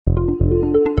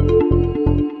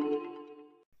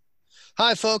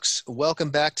Hi, folks.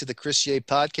 Welcome back to the Chris Ye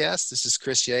podcast. This is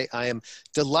Chris Ye. I am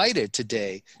delighted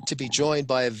today to be joined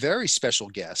by a very special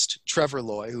guest, Trevor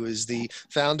Loy, who is the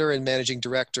founder and managing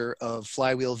director of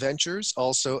Flywheel Ventures,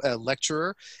 also a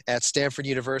lecturer at Stanford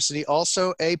University,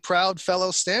 also a proud fellow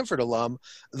Stanford alum,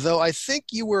 though I think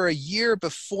you were a year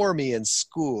before me in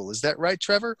school. Is that right,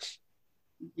 Trevor?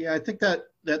 Yeah, I think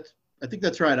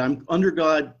that's right. I'm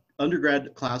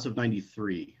undergrad class of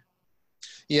 93.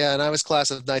 Yeah, and I was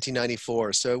class of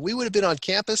 1994. So we would have been on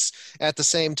campus at the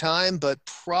same time, but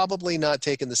probably not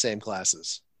taking the same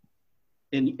classes.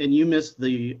 And you missed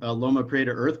the Loma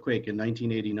Prieta earthquake in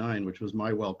 1989, which was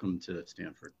my welcome to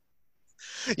Stanford.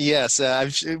 Yes.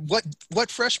 What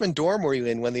freshman dorm were you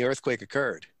in when the earthquake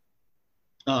occurred?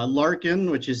 Larkin,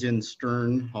 which is in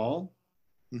Stern Hall,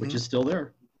 which Mhm. is still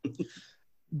there.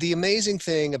 The amazing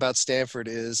thing about Stanford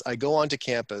is I go onto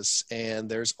campus and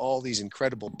there's all these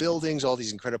incredible buildings, all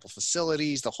these incredible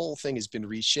facilities. The whole thing has been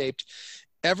reshaped.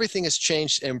 Everything has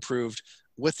changed and improved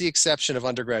with the exception of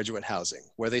undergraduate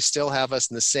housing, where they still have us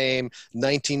in the same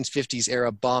 1950s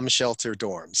era bomb shelter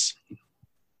dorms.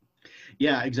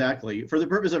 Yeah, exactly. For the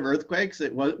purpose of earthquakes,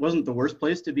 it wasn't the worst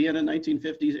place to be in a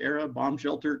 1950s era bomb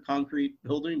shelter concrete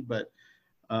building, but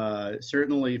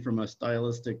certainly from a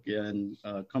stylistic and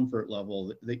comfort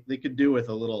level, they could do with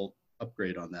a little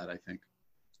upgrade on that, I think.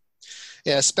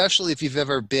 Yeah, especially if you've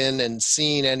ever been and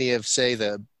seen any of, say,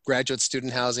 the graduate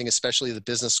student housing, especially the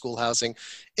business school housing,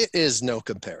 it is no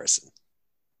comparison.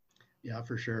 Yeah,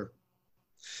 for sure.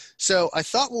 So I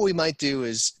thought what we might do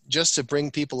is just to bring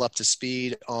people up to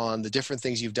speed on the different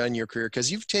things you've done in your career,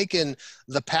 because you've taken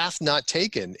the path not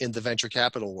taken in the venture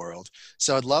capital world.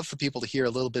 So I'd love for people to hear a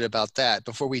little bit about that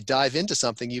before we dive into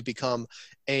something you've become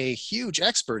a huge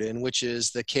expert in, which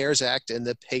is the CARES Act and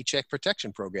the Paycheck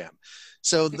Protection Program.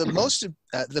 So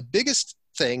the biggest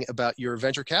thing about your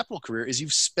venture capital career is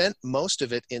you've spent most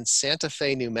of it in Santa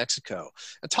Fe, New Mexico.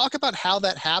 And talk about how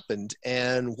that happened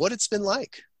and what it's been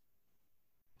like.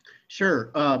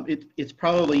 Sure. It's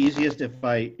probably easiest if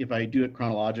I do it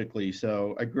chronologically.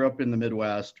 So I grew up in the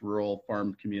Midwest, rural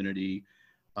farm community,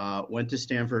 went to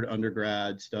Stanford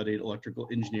undergrad, studied electrical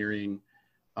engineering,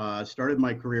 started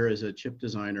my career as a chip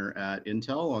designer at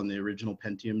Intel on the original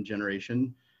Pentium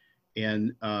generation,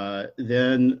 and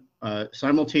then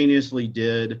simultaneously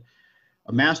did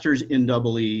a master's in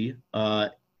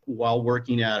while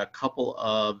working at a couple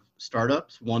of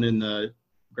startups, one in the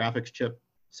graphics chip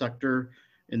sector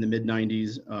in the mid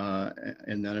 90s,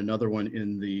 and then another one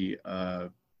in the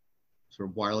sort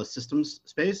of wireless systems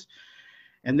space.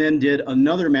 And then did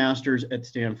another master's at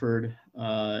Stanford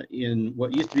in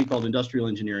what used to be called industrial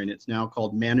engineering. It's now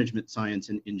called management science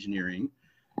and engineering.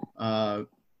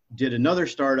 Did another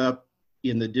startup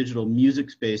in the digital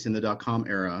music space in the dot-com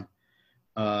era.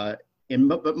 But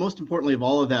most importantly of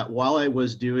all of that, while I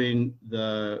was doing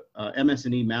the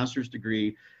MS&E master's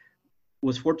degree,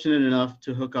 was fortunate enough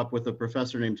to hook up with a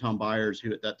professor named Tom Byers,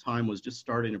 who at that time was just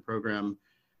starting a program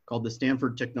called the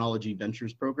Stanford Technology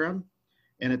Ventures Program.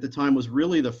 And at the time was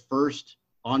really the first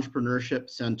entrepreneurship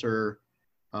center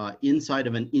inside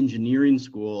of an engineering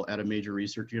school at a major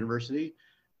research university.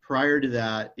 Prior to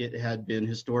that, it had been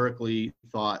historically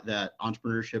thought that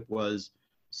entrepreneurship was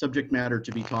subject matter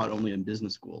to be taught only in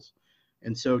business schools.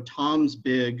 And so Tom's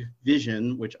big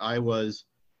vision, which I was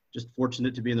just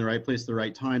fortunate to be in the right place at the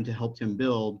right time to help him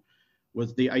build,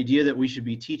 was the idea that we should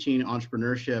be teaching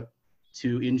entrepreneurship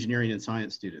to engineering and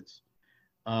science students.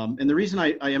 And the reason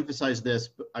I emphasize this,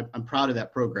 I'm proud of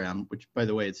that program, which by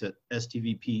the way, it's at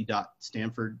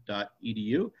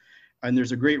stvp.stanford.edu. And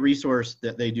there's a great resource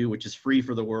that they do, which is free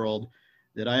for the world,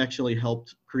 that I actually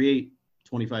helped create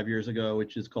 25 years ago,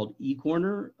 which is called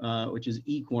eCorner, which is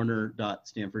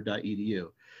ecorner.stanford.edu.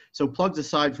 So plugs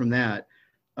aside from that,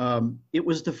 it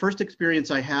was the first experience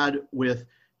I had with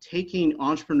taking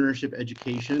entrepreneurship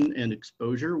education and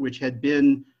exposure, which had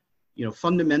been,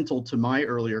 fundamental to my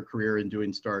earlier career in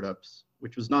doing startups,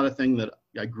 which was not a thing that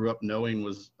I grew up knowing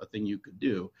was a thing you could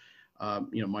do.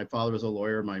 My father was a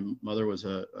lawyer, my mother was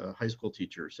a high school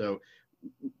teacher, so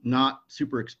not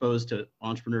super exposed to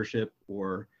entrepreneurship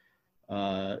or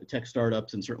tech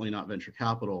startups, and certainly not venture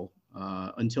capital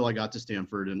until I got to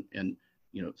Stanford and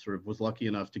sort of was lucky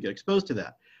enough to get exposed to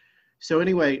that. So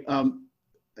anyway,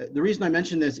 the reason I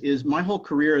mention this is my whole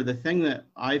career, the thing that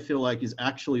I feel like is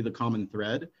actually the common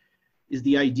thread is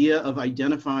the idea of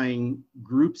identifying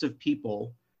groups of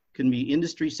people, can be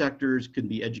industry sectors, can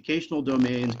be educational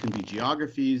domains, can be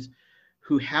geographies,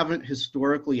 who haven't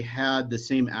historically had the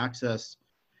same access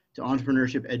to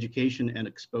entrepreneurship education and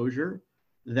exposure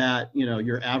that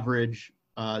your average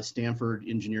Stanford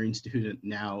engineering student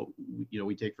now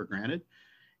we take for granted.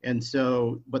 And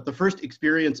so, but the first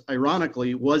experience,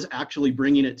 ironically, was actually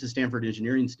bringing it to Stanford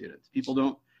engineering students.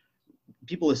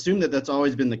 People assume that that's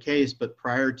always been the case, but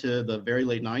prior to the very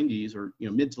late 90s, or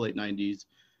mid to late 90s,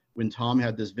 when Tom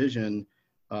had this vision,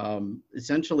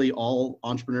 essentially all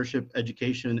entrepreneurship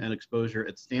education and exposure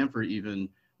at Stanford even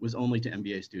was only to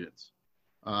MBA students.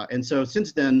 And so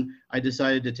since then, I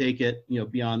decided to take it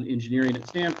beyond engineering at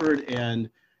Stanford and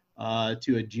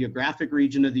to a geographic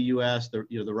region of the U.S.,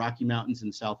 the Rocky Mountains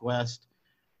in Southwest,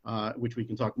 which we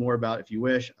can talk more about if you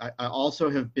wish. I also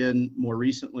have been more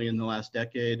recently in the last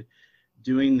decade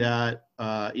doing that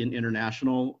in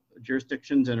international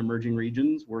jurisdictions and emerging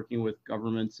regions, working with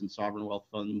governments and sovereign wealth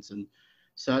funds and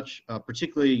such,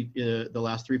 particularly the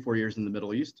last 3-4 years in the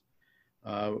Middle East,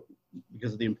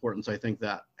 because of the importance I think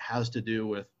that has to do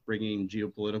with bringing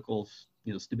geopolitical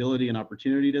stability and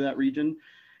opportunity to that region.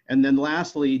 And then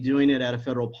lastly, doing it at a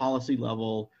federal policy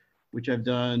level, which I've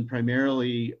done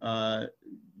primarily,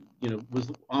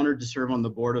 was honored to serve on the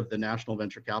board of the National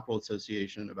Venture Capital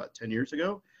Association about 10 years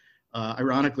ago,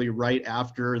 ironically, right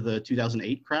after the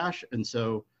 2008 crash. And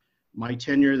so my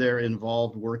tenure there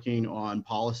involved working on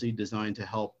policy designed to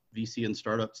help VC and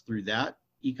startups through that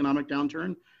economic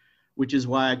downturn, which is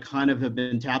why I kind of have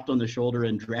been tapped on the shoulder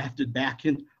and drafted back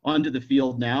onto the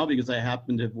field now, because I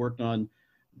happen to have worked on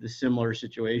the similar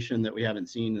situation that we haven't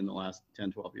seen in the last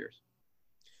 10, 12 years.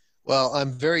 Well,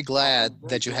 I'm very glad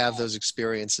that you have those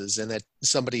experiences and that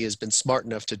somebody has been smart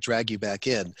enough to drag you back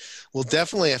in. We'll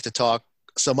definitely have to talk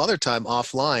some other time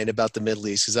offline about the Middle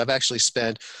East, because I've actually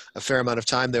spent a fair amount of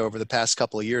time there over the past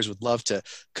couple of years. Would love to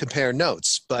compare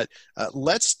notes, but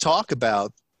let's talk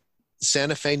about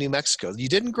Santa Fe, New Mexico. You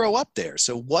didn't grow up there,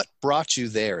 so what brought you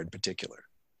there in particular?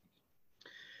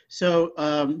 So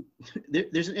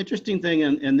there's an interesting thing,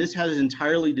 and this has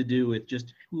entirely to do with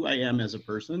just who I am as a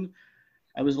person.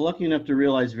 I was lucky enough to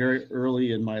realize very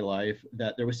early in my life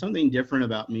that there was something different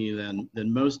about me than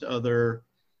most other,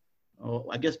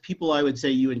 I guess, people I would say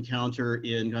you encounter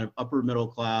in kind of upper middle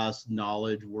class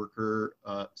knowledge worker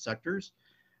sectors.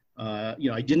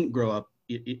 I didn't grow up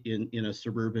in a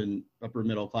suburban upper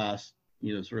middle class,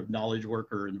 sort of knowledge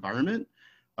worker environment.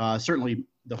 Certainly,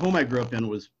 the home I grew up in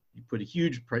you put a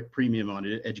huge premium on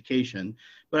education,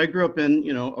 but I grew up in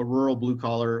a rural blue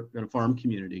collar kind of farm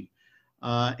community.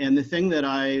 And the thing that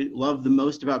I loved the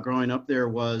most about growing up there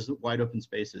was wide open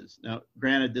spaces. Now,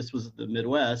 granted, this was the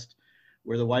Midwest,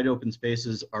 where the wide open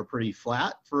spaces are pretty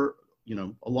flat for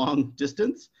a long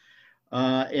distance.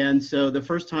 And so the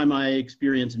first time I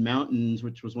experienced mountains,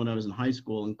 which was when I was in high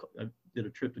school and I did a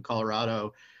trip to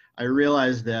Colorado, I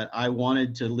realized that I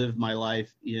wanted to live my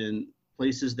life in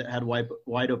places that had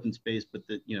wide open space, but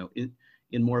that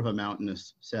in more of a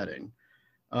mountainous setting.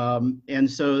 And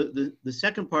so the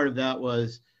second part of that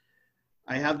was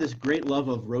I have this great love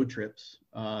of road trips.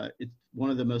 It's one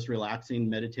of the most relaxing,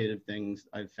 meditative things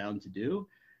I've found to do.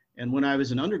 And when I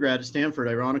was an undergrad at Stanford,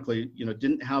 ironically,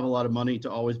 didn't have a lot of money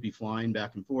to always be flying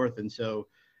back and forth. And so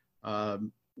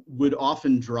would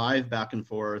often drive back and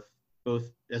forth,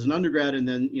 both as an undergrad and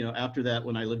then, after that,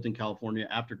 when I lived in California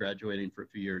after graduating for a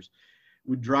few years,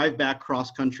 would drive back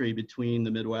cross country between the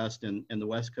Midwest and the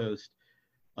West Coast.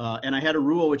 And I had a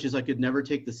rule, which is I could never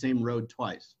take the same road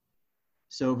twice.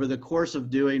 So over the course of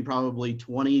doing probably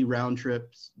 20 round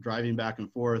trips, driving back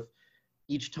and forth,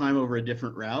 each time over a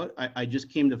different route, I just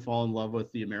came to fall in love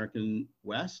with the American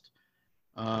West,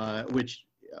 which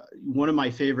one of my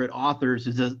favorite authors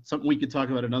is something we could talk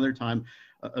about another time,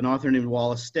 an author named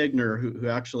Wallace Stegner, who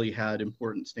actually had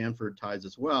important Stanford ties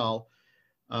as well,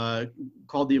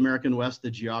 called The American West,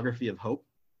 The Geography of Hope.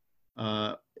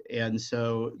 And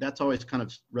so that's always kind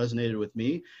of resonated with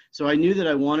me. So I knew that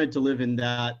I wanted to live in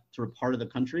that sort of part of the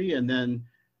country. And then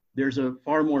there's a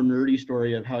far more nerdy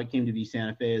story of how it came to be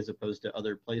Santa Fe as opposed to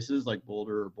other places like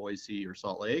Boulder or Boise or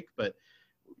Salt Lake. But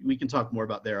we can talk more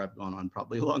about there. I've gone on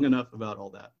probably long enough about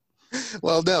all that.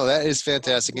 Well, no, that is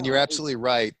fantastic. And you're absolutely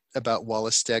right about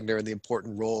Wallace Stegner and the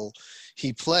important role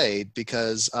he played,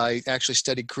 because I actually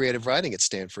studied creative writing at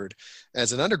Stanford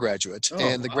as an undergraduate.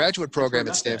 And the graduate program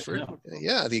at Stanford,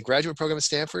 the graduate program at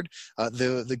Stanford,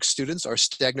 the students are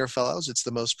Stegner Fellows. It's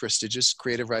the most prestigious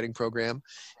creative writing program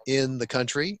in the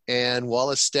country. And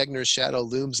Wallace Stegner's shadow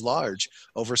looms large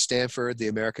over Stanford, the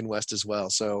American West as well.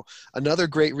 So another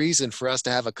great reason for us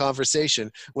to have a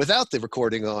conversation without the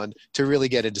recording on to really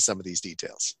get into some of these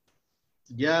details.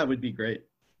 Yeah, it would be great.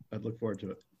 I'd look forward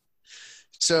to it.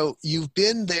 So you've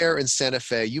been there in Santa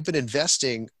Fe. You've been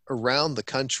investing around the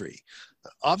country.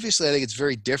 Obviously, I think it's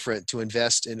very different to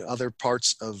invest in other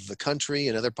parts of the country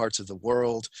and other parts of the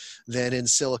world than in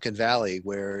Silicon Valley,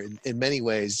 where in many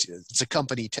ways it's a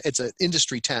company, it's an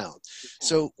industry town.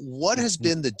 So what has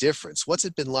been the difference? What's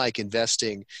it been like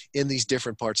investing in these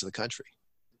different parts of the country?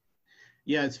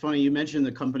 Yeah, it's funny. You mentioned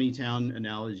the company town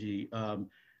analogy.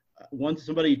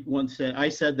 Somebody once said, I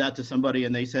said that to somebody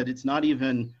and they said, it's not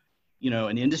even,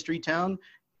 an industry town.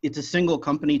 It's a single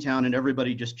company town and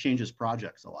everybody just changes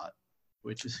projects a lot,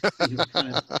 which is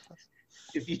kind of,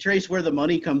 if you trace where the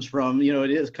money comes from,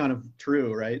 it is kind of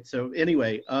true, right? So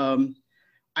anyway,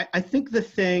 I think the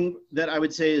thing that I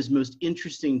would say is most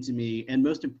interesting to me and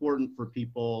most important for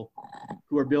people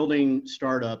who are building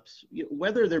startups,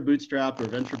 whether they're bootstrapped or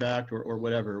venture-backed or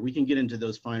whatever, we can get into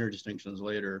those finer distinctions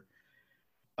later,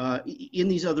 in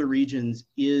these other regions,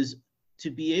 is to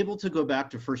be able to go back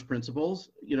to first principles.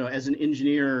 As an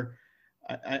engineer,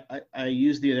 I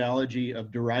use the analogy of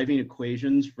deriving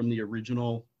equations from the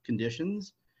original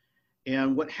conditions.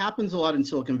 And what happens a lot in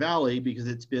Silicon Valley, because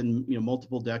it's been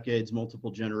multiple decades,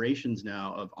 multiple generations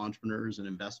now of entrepreneurs and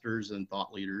investors and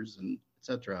thought leaders and et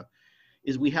cetera,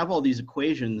 is we have all these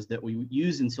equations that we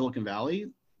use in Silicon Valley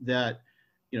that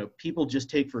people just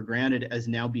take for granted as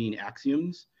now being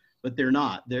axioms, but they're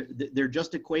not. They're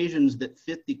just equations that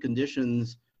fit the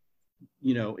conditions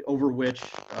over which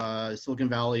Silicon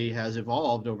Valley has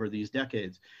evolved over these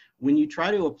decades. When you try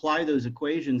to apply those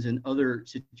equations in other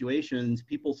situations,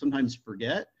 people sometimes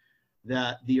forget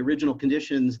that the original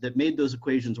conditions that made those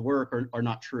equations work are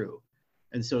not true.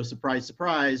 And so surprise,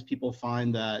 surprise, people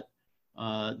find that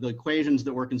the equations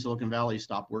that work in Silicon Valley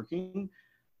stop working.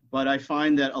 But I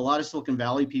find that a lot of Silicon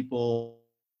Valley people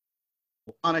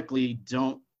ironically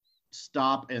don't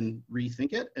stop and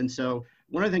rethink it. And so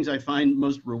one of the things I find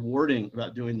most rewarding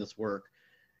about doing this work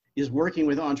is working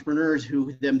with entrepreneurs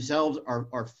who themselves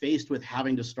are faced with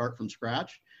having to start from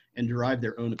scratch and derive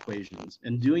their own equations,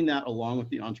 and doing that along with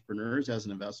the entrepreneurs as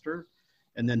an investor,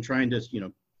 and then trying to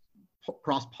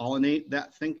cross-pollinate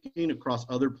that thinking across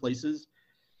other places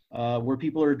where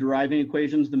people are deriving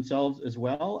equations themselves as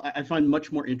well. I find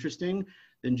much more interesting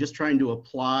than just trying to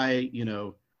apply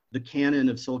the canon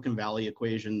of Silicon Valley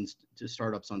equations to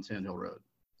startups on Sand Hill Road.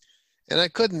 And I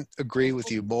couldn't agree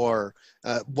with you more.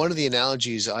 One of the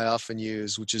analogies I often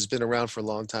use, which has been around for a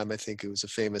long time, I think it was a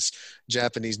famous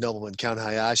Japanese nobleman, Count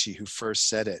Hayashi, who first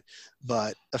said it,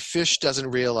 but a fish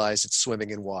doesn't realize it's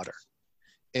swimming in water.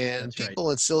 And That's people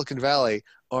right. in Silicon Valley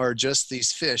are just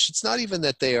these fish. It's not even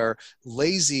that they are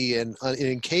lazy and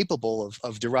incapable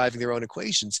of deriving their own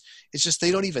equations. It's just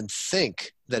they don't even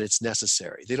think that it's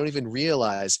necessary. They don't even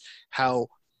realize how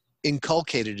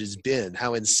inculcated it has been,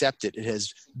 how incepted it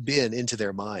has been into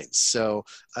their minds. So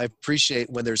I appreciate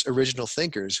when there's original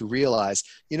thinkers who realize,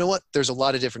 there's a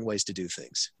lot of different ways to do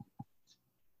things.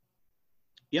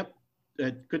 Yep,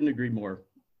 I couldn't agree more.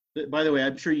 By the way,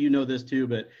 I'm sure you know this too,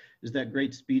 but there's that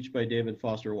great speech by David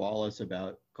Foster Wallace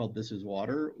called "This Is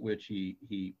Water," which he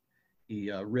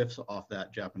riffs off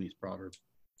that Japanese proverb.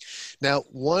 Now,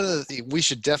 we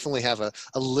should definitely have a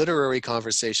literary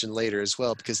conversation later as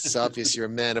well, because it's obvious you're a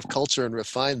man of culture and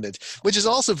refinement, which is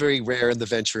also very rare in the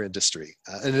venture industry.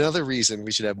 And another reason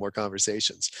we should have more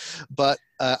conversations. But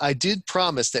I did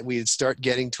promise that we'd start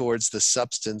getting towards the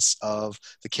substance of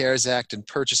the CARES Act and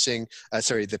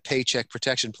the Paycheck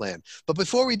Protection Plan. But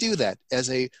before we do that, as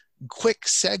a quick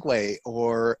segue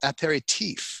or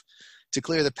aperitif to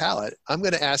clear the palate, I'm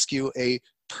going to ask you a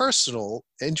personal,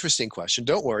 interesting question.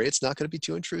 Don't worry, it's not going to be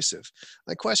too intrusive.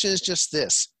 My question is just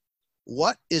this.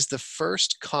 What is the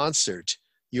first concert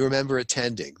you remember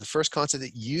attending? The first concert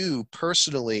that you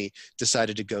personally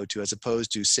decided to go to, as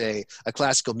opposed to, say, a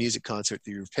classical music concert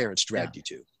that your parents dragged you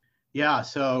to? Yeah,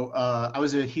 so I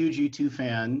was a huge U2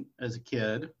 fan as a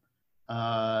kid,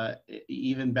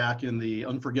 even back in the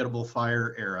Unforgettable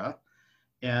Fire era.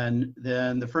 And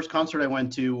then the first concert I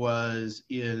went to was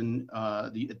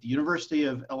at the University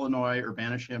of Illinois,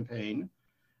 Urbana-Champaign,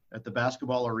 at the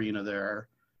basketball arena there,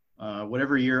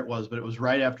 whatever year it was, but it was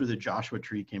right after the Joshua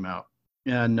Tree came out.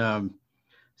 And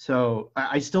so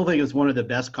I still think it's one of the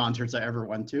best concerts I ever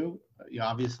went to.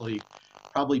 Obviously,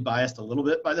 probably biased a little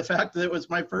bit by the fact that it was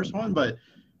my first one, but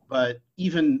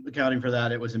even accounting for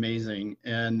that, it was amazing.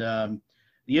 And the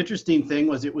interesting thing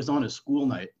was it was on a school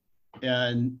night.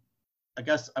 And I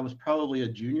guess I was probably a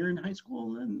junior in high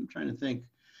school then. I'm trying to think.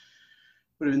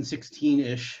 Would have been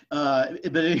 16-ish.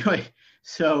 But anyway,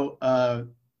 so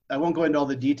I won't go into all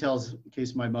the details in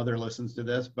case my mother listens to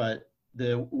this, but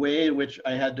the way in which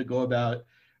I had to go about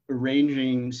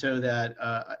arranging so that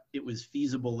it was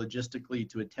feasible logistically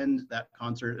to attend that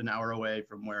concert an hour away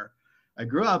from where I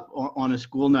grew up on a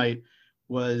school night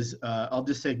was, I'll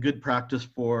just say, good practice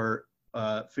for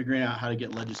figuring out how to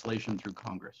get legislation through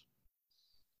Congress.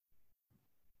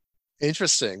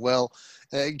 Interesting. Well,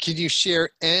 can you share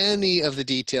any of the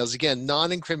details? Again,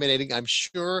 non-incriminating. I'm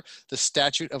sure the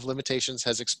statute of limitations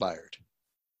has expired.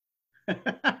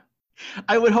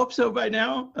 I would hope so by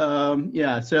now.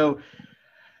 Yeah, so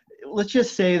let's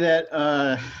just say that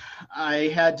I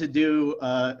had to do,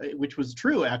 which was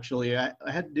true actually, I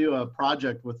had to do a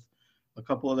project with a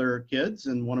couple other kids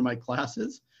in one of my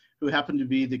classes who happened to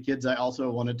be the kids I also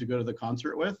wanted to go to the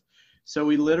concert with. So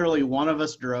we literally, one of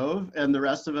us drove and the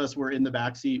rest of us were in the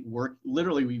backseat.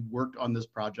 Literally, we worked on this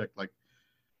project like,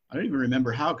 I don't even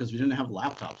remember how, because we didn't have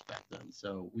laptops back then.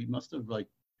 So we must have like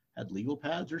had legal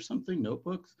pads or something,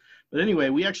 notebooks. But anyway,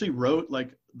 we actually wrote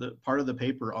like the part of the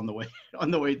paper on the way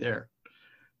on the way there.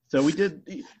 So we did.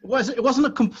 It wasn't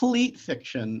a complete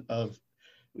fiction of.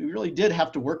 We really did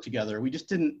have to work together. We just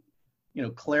didn't,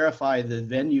 clarify the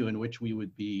venue in which we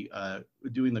would be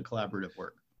doing the collaborative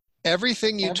work.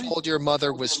 Everything you told your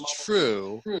mother was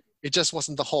true. It just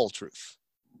wasn't the whole truth.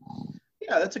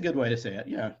 Yeah, that's a good way to say it.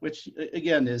 Yeah, which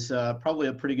again is probably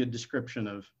a pretty good description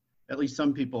of at least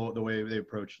some people, the way they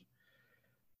approach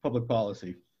public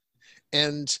policy.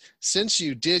 And since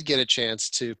you did get a chance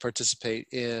to participate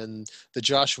in the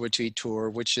Joshua Tree Tour,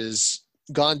 which has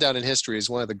gone down in history as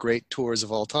one of the great tours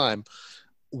of all time,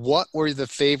 what were the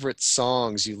favorite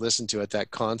songs you listened to at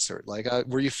that concert? Like,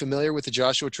 were you familiar with the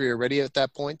Joshua Tree already at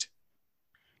that point?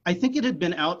 I think it had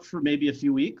been out for maybe a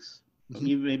few weeks,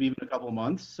 maybe even a couple of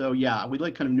months. So yeah, we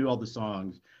like kind of knew all the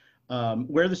songs.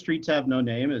 Where the Streets Have No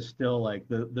Name is still like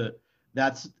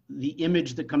that's the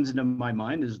image that comes into my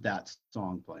mind is that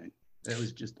song playing. It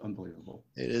was just unbelievable.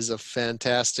 It is a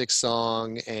fantastic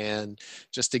song. And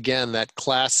just again, that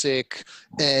classic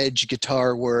edge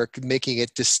guitar work, making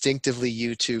it distinctively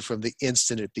U2 from the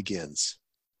instant it begins.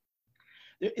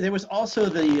 There was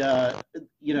also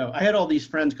I had all these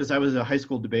friends because I was a high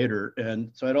school debater. And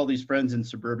so I had all these friends in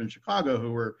suburban Chicago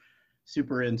who were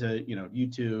super into,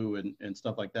 U2 and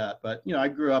stuff like that. But, I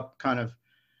grew up kind of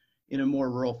in a more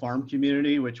rural farm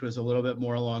community, which was a little bit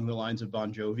more along the lines of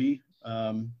Bon Jovi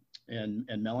and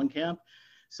Mellencamp.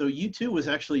 So U2 was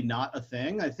actually not a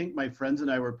thing. I think my friends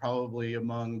and I were probably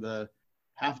among the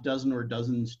half dozen or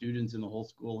dozen students in the whole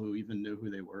school who even knew who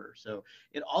they were. So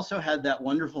it also had that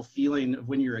wonderful feeling of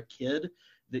when you're a kid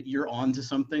that you're on to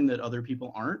something that other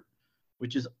people aren't,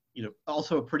 which is,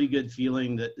 also a pretty good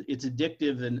feeling that it's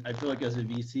addictive. And I feel like as a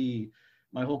VC,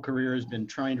 my whole career has been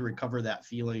trying to recover that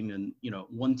feeling and,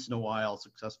 once in a while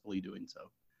successfully doing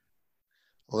so.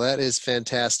 Well, that is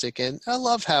fantastic. And I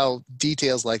love how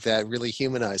details like that really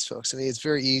humanize folks. I mean, it's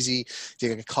very easy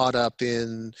to get caught up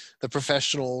in the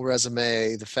professional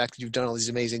resume, the fact that you've done all these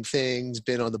amazing things,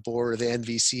 been on the board of the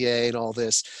NVCA and all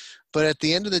this. But at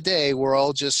the end of the day, we're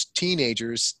all just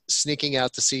teenagers sneaking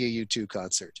out to see a U2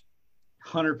 concert.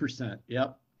 100%.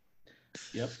 Yep,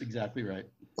 exactly right.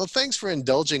 Well, thanks for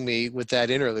indulging me with that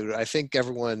interlude. I think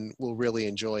everyone will really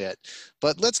enjoy it.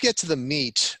 But let's get to the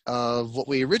meat of what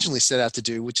we originally set out to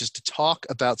do, which is to talk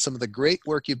about some of the great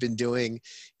work you've been doing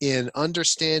in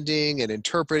understanding and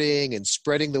interpreting and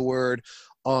spreading the word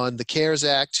on the CARES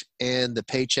Act and the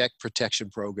Paycheck Protection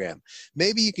Program.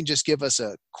 Maybe you can just give us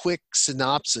a quick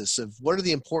synopsis of what are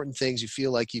the important things you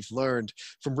feel like you've learned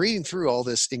from reading through all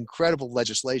this incredible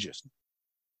legislation.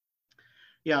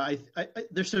 Yeah,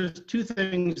 there's two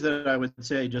things that I would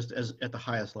say just as at the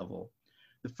highest level.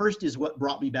 The first is what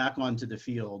brought me back onto the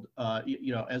field.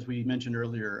 As we mentioned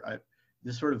earlier,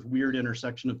 this sort of weird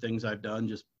intersection of things I've done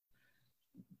just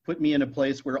put me in a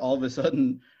place where all of a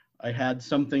sudden I had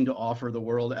something to offer the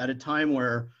world at a time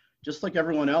where, just like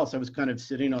everyone else, I was kind of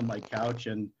sitting on my couch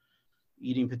and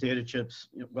eating potato chips,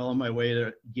 well on my way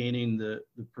to gaining the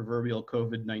proverbial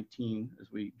COVID-19,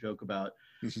 as we joke about.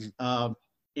 Mm-hmm.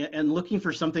 And looking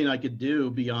for something I could do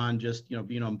beyond just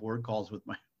being on board calls with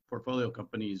my portfolio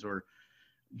companies or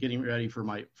getting ready for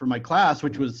my class,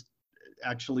 which was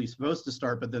actually supposed to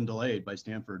start but then delayed by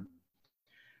Stanford.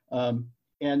 And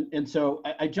so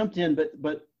I jumped in,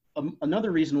 but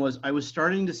another reason was I was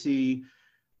starting to see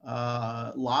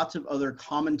lots of other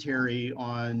commentary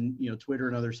on Twitter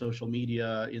and other social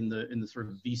media in the sort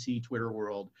of VC Twitter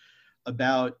world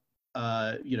about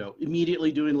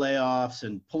immediately doing layoffs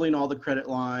and pulling all the credit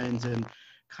lines and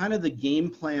kind of the game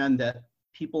plan that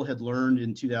people had learned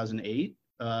in 2008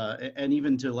 and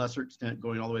even to a lesser extent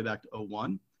going all the way back to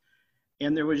 2001.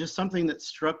 And there was just something that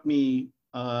struck me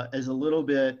as a little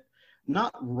bit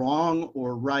not wrong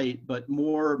or right, but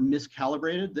more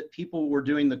miscalibrated, that people were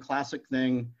doing the classic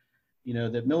thing,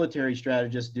 that military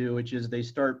strategists do, which is they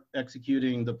start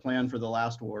executing the plan for the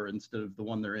last war instead of the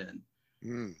one they're in.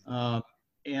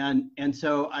 and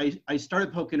so I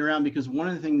started poking around because one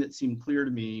of the things that seemed clear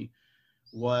to me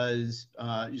was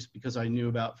just because I knew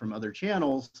about from other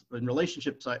channels and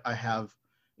relationships I have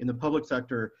in the public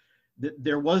sector, that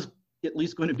there was at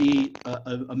least going to be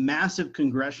a massive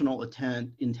congressional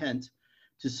intent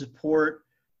to support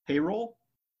payroll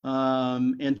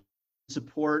and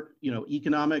support,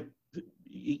 economic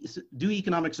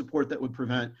support that would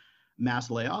prevent mass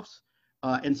layoffs.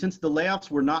 And since the layoffs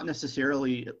were not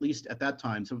necessarily, at least at that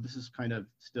time, so this is kind of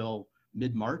still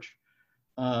mid-March,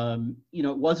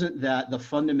 it wasn't that the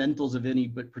fundamentals of any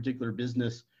particular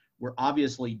business were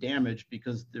obviously damaged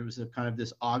because there was a kind of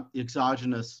this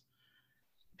exogenous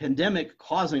pandemic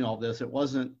causing all this. It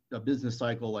wasn't a business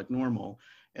cycle like normal.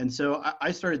 And so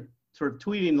I started sort of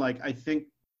tweeting, like, I think,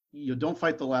 don't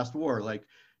fight the last war, like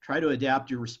try to adapt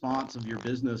your response of your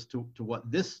business to what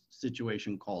this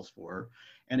situation calls for.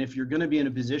 And if you're going to be in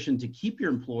a position to keep your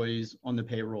employees on the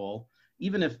payroll,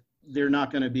 even if they're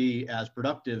not going to be as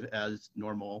productive as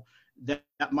normal, that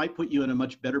might put you in a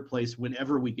much better place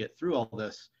whenever we get through all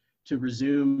this to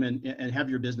resume and have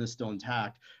your business still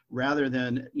intact, rather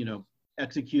than,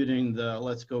 executing the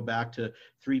let's go back to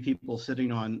 3 people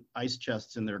sitting on ice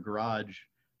chests in their garage,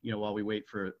 while we wait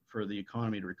for the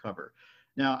economy to recover.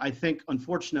 Now, I think,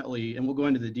 unfortunately, and we'll go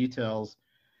into the details,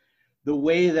 the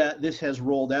way that this has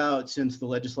rolled out since the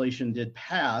legislation did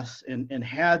pass and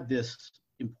had this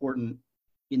important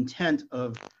intent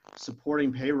of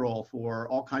supporting payroll for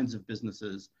all kinds of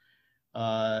businesses,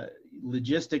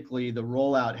 logistically, the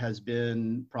rollout has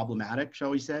been problematic,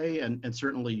 shall we say, and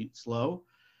certainly slow.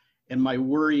 And my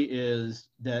worry is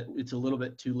that it's a little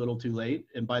bit too little too late.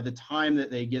 And by the time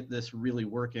that they get this really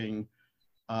working,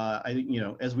 I think,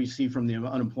 as we see from the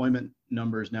unemployment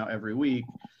numbers now every week,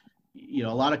 a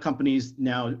lot of companies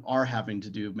now are having to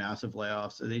do massive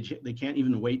layoffs. So they can't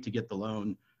even wait to get the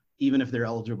loan, even if they're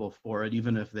eligible for it,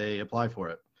 even if they apply for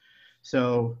it.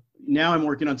 So now I'm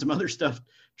working on some other stuff,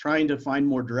 trying to find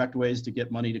more direct ways to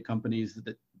get money to companies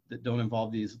that don't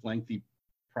involve these lengthy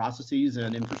processes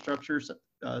and infrastructure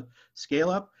scale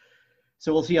up.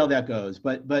 So we'll see how that goes.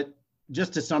 But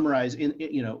just to summarize,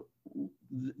 the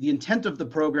intent of the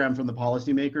program from the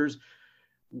policymakers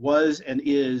was and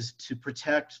is to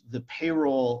protect the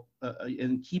payroll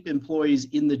and keep employees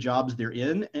in the jobs they're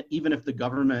in, even if the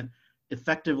government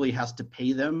effectively has to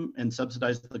pay them and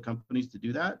subsidize the companies to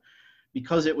do that,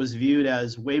 because it was viewed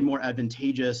as way more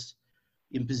advantageous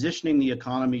in positioning the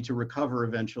economy to recover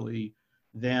eventually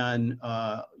than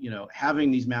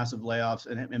having these massive layoffs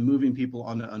and moving people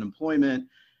onto unemployment.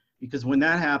 Because when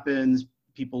that happens,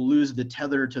 people lose the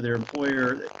tether to their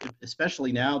employer,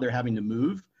 especially now they're having to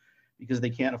move because they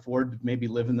can't afford to maybe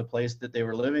live in the place that they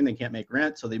were living. They can't make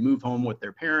rent, so they move home with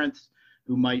their parents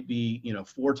who might be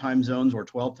 4 time zones or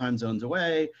 12 time zones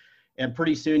away. And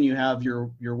pretty soon you have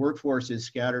your workforce is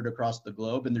scattered across the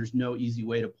globe, and there's no easy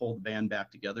way to pull the band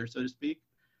back together, so to speak.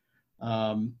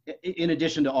 In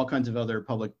addition to all kinds of other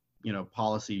public,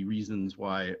 policy reasons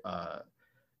why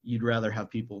you'd rather have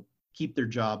people keep their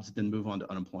jobs than move on to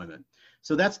unemployment.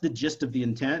 So that's the gist of the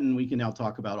intent, and we can now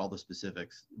talk about all the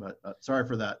specifics. But sorry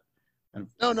for that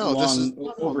long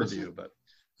overview. But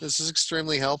this is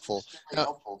extremely helpful.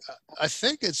 I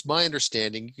think it's my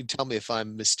understanding, you can tell me if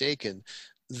I'm mistaken,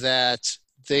 that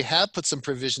they have put some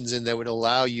provisions in that would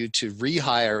allow you to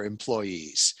rehire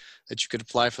employees, that you could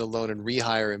apply for the loan and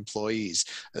rehire employees,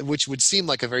 which would seem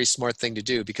like a very smart thing to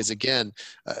do because, again,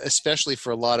 especially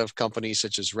for a lot of companies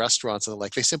such as restaurants and the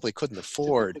like, they simply couldn't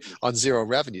afford on zero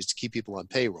revenues to keep people on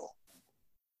payroll.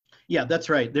 Yeah, that's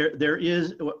right. There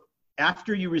is,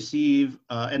 after you receive,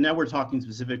 and now we're talking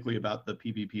specifically about the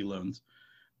PPP loans,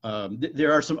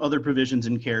 there are some other provisions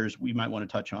in CARES we might want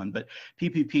to touch on, but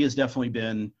PPP has definitely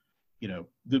been,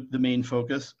 the main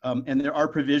focus. And there are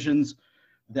provisions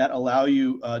that allow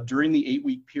you during the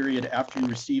 8-week period after you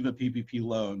receive a PPP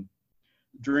loan,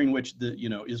 during which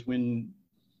is when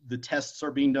the tests are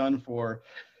being done for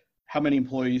how many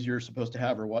employees you're supposed to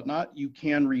have or whatnot, you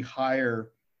can rehire,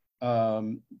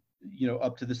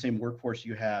 up to the same workforce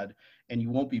you had, and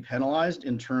you won't be penalized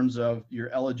in terms of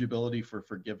your eligibility for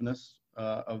forgiveness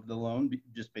of the loan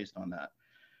just based on that.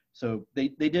 So they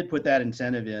did put that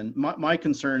incentive in. My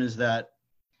concern is that,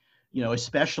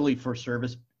 especially for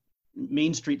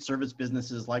Main Street service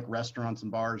businesses like restaurants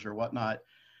and bars or whatnot,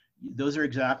 those are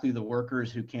exactly the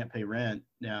workers who can't pay rent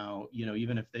now,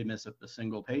 even if they miss a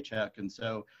single paycheck. And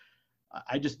so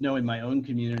I just know in my own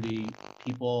community,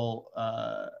 people,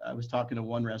 I was talking to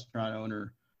one restaurant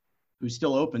owner who's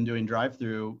still open doing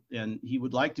drive-through, and he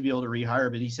would like to be able to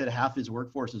rehire, but he said half his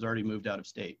workforce has already moved out of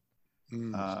state.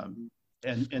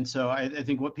 And so I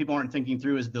think what people aren't thinking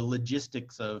through is the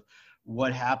logistics of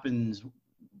what happens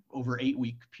over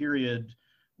 8-week period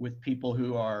with people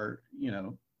who are,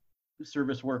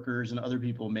 service workers and other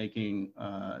people making,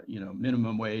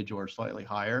 minimum wage or slightly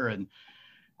higher. And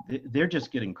they're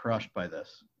just getting crushed by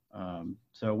this.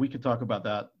 So we could talk about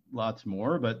that lots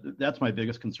more, but that's my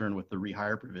biggest concern with the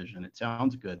rehire provision. It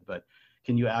sounds good, but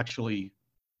can you actually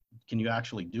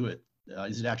do it?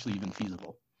 Is it actually even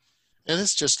feasible? And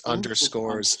this just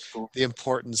underscores the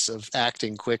importance of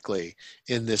acting quickly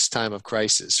in this time of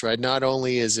crisis, right? Not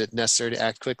only is it necessary to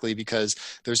act quickly because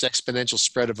there's exponential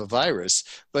spread of a virus,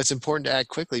 but it's important to act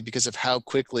quickly because of how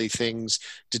quickly things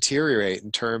deteriorate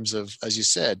in terms of, as you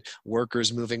said,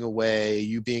 workers moving away,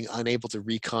 you being unable to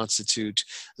reconstitute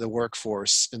the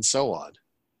workforce, and so on.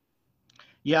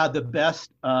 Yeah, the best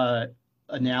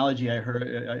analogy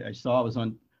I saw was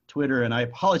on Twitter, and I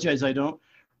apologize, I don't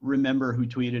remember who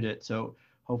tweeted it, so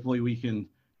hopefully we can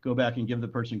go back and give the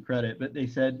person credit. But they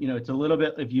said, it's a little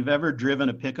bit, if you've ever driven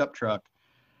a pickup truck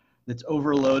that's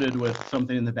overloaded with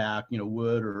something in the back,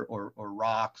 wood or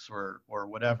rocks or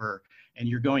whatever, and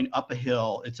you're going up a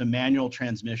hill, it's a manual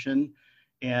transmission,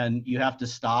 and you have to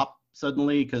stop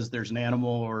suddenly because there's an animal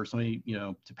or somebody,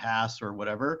 to pass or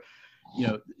whatever.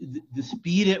 The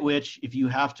speed at which, if you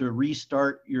have to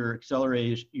restart your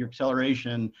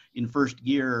acceleration in first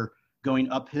gear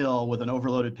going uphill with an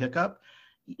overloaded pickup,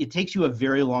 it takes you a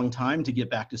very long time to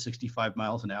get back to 65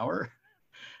 miles an hour,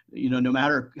 no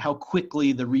matter how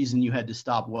quickly the reason you had to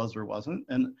stop was or wasn't.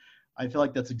 And I feel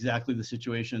like that's exactly the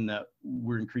situation that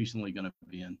we're increasingly going to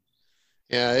be in.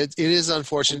 Yeah, it is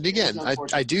unfortunate. Again,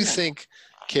 I do think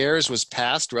CARES was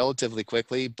passed relatively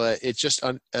quickly, but it just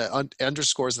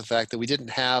underscores the fact that we didn't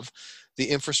have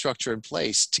the infrastructure in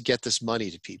place to get this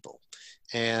money to people.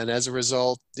 And as a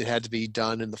result, it had to be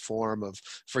done in the form of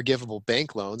forgivable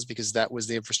bank loans because that was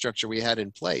the infrastructure we had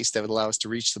in place that would allow us to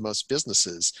reach the most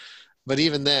businesses. But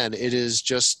even then, it is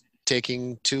just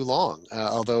taking too long.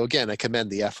 Although, again, I commend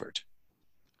the effort.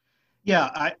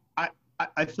 Yeah,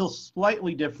 I feel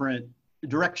slightly different.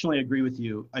 Directionally, I agree with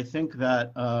you. I think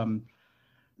that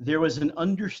there was an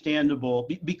understandable,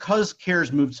 because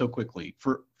CARES moved so quickly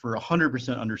for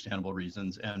 100% understandable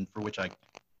reasons, and for which I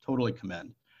totally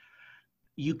commend.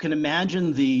 You can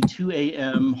imagine the 2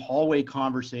 a.m. hallway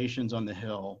conversations on the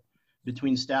Hill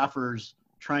between staffers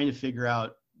trying to figure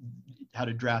out how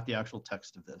to draft the actual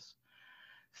text of this.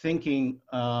 Thinking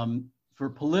for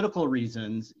political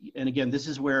reasons, and again, this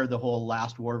is where the whole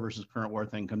last war versus current war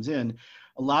thing comes in,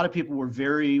 a lot of people were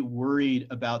very worried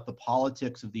about the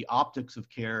politics of the optics of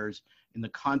CARES in the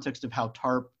context of how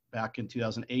TARP back in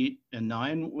 2008 and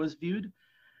 9 was viewed.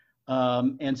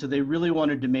 And so they really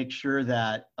wanted to make sure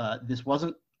that this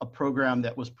wasn't a program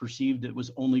that was perceived that was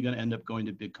only going to end up going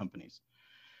to big companies.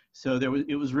 So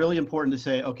it was really important to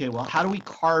say, okay, well, how do we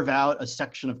carve out a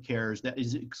section of CARES that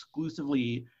is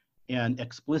exclusively and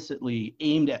explicitly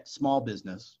aimed at small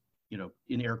business,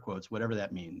 in air quotes, whatever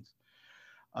that means.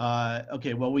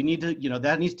 Okay, well, we need to,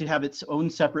 that needs to have its own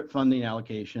separate funding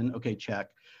allocation. Okay, check.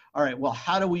 All right, well,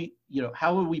 how do we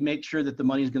make sure that the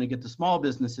money is going to get to small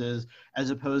businesses as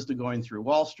opposed to going through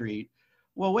Wall Street?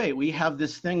 Well, wait, we have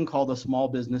this thing called the Small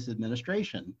Business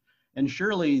Administration, and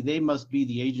surely they must be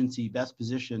the agency best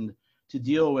positioned to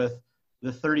deal with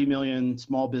the 30 million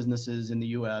small businesses in the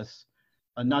US,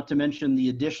 not to mention the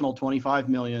additional 25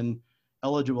 million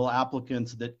eligible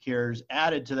applicants that CARES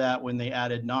added to that when they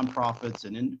added nonprofits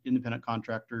and independent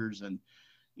contractors and,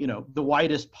 the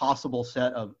widest possible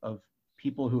set of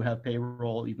people who have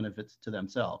payroll, even if it's to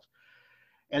themselves.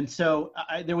 And so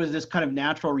there was this kind of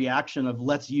natural reaction of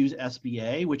let's use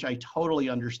SBA, which I totally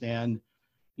understand,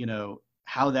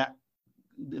 how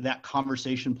that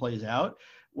conversation plays out.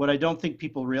 What I don't think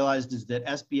people realized is that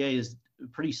SBA is a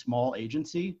pretty small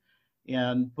agency,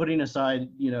 and putting aside,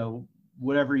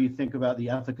 whatever you think about the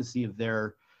efficacy of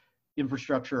their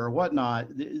infrastructure or whatnot,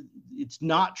 it's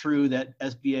not true that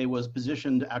SBA was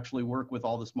positioned to actually work with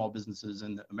all the small businesses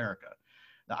in America.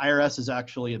 The IRS is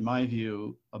actually, in my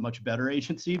view, a much better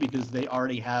agency because they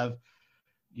already have,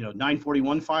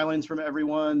 941 filings from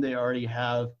everyone. They already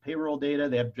have payroll data.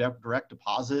 They have direct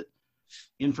deposit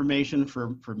information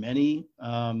for many.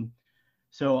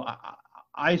 So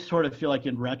I sort of feel like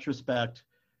in retrospect,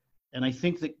 and I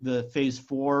think that the phase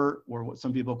 4, or what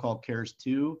some people call CARES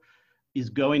 2, is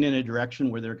going in a direction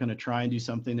where they're going to try and do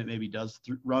something that maybe does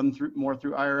run more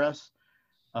through IRS,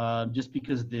 just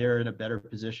because they're in a better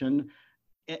position.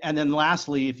 And then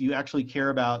lastly, if you actually care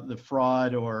about the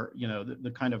fraud or,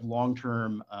 the kind of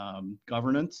long-term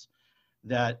governance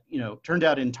that, turned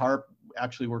out in TARP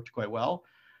actually worked quite well.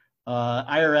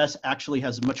 IRS actually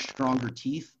has much stronger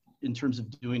teeth in terms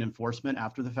of doing enforcement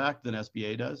after the fact than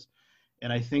SBA does.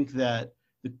 And I think that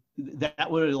that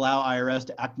would allow IRS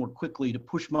to act more quickly to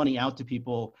push money out to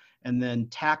people and then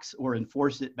tax or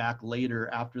enforce it back later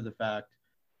after the fact,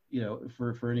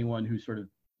 for anyone who sort of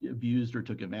abused or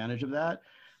took advantage of that.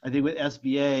 I think with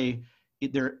SBA,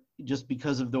 they're just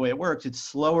because of the way it works, it's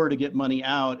slower to get money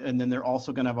out, and then they're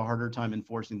also going to have a harder time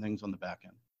enforcing things on the back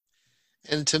end.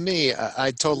 And to me,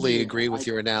 I totally agree with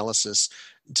your analysis.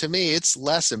 To me, it's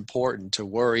less important to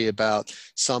worry about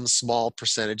some small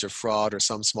percentage of fraud or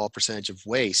some small percentage of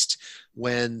waste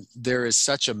when there is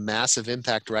such a massive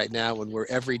impact right now, when where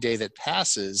every day that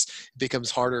passes, it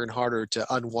becomes harder and harder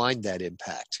to unwind that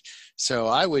impact. So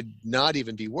I would not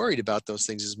even be worried about those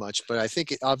things as much. But I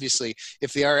think obviously,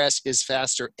 if the IRS is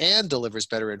faster and delivers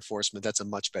better enforcement, that's a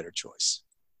much better choice.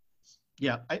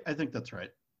 Yeah, I think that's right.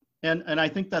 And I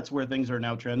think that's where things are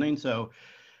now trending. So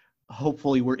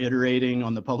hopefully we're iterating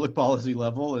on the public policy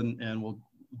level, and we'll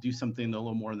do something a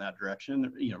little more in that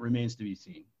direction. Remains to be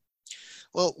seen.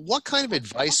 Well, what kind of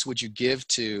advice would you give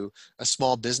to a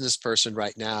small business person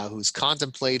right now who's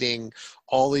contemplating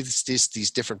all these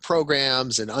different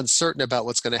programs and uncertain about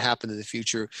what's going to happen in the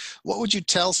future? What would you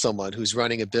tell someone who's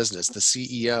running a business, the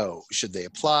CEO? Should they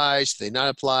apply? Should they not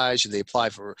apply? Should they apply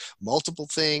for multiple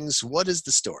things? What is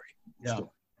the story? Yeah.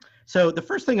 So the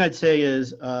first thing I'd say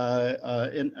is, I'll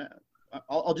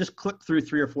just click through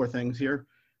 3 or 4 things here.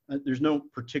 There's no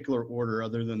particular order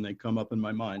other than they come up in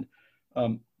my mind.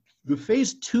 The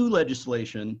phase 2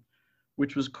 legislation,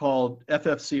 which was called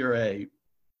FFCRA,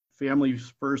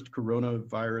 Families First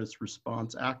Coronavirus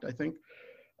Response Act, I think,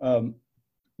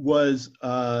 was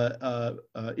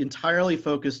entirely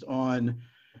focused on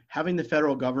having the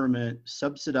federal government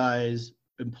subsidize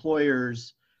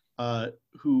employers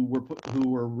who were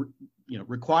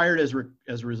required as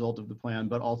a result of the plan,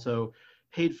 but also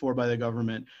paid for by the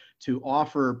government to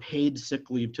offer paid sick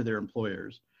leave to their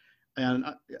employers. And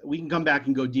we can come back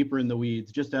and go deeper in the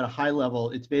weeds. Just at a high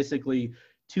level, it's basically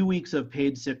 2 weeks of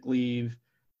paid sick leave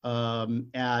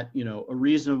at a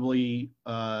reasonably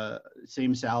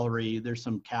same salary. There's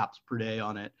some caps per day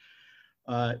on it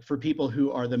for people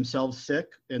who are themselves sick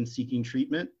and seeking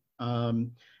treatment.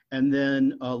 And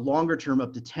then longer term,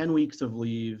 up to 10 weeks of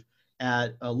leave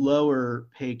at a lower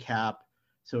pay cap.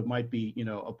 So it might be,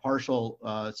 a partial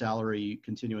salary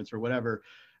continuance or whatever,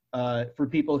 for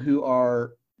people who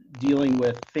are dealing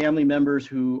with family members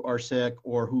who are sick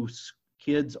or whose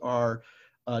kids are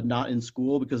not in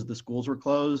school because the schools were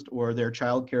closed, or their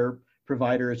childcare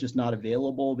provider is just not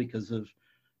available because of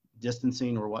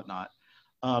distancing or whatnot.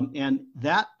 And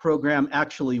that program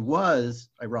actually was,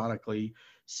 ironically,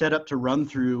 set up to run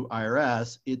through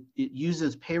IRS. It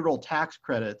uses payroll tax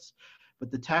credits,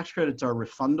 but the tax credits are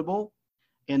refundable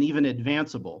and even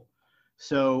advanceable.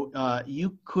 So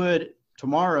you could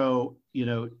tomorrow,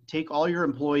 take all your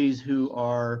employees who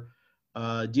are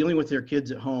dealing with their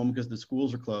kids at home because the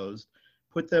schools are closed,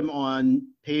 put them on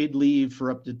paid leave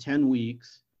for up to 10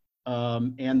 weeks,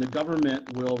 and the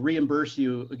government will reimburse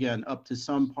you, again, up to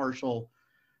some partial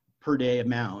per day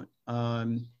amount.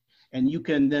 And you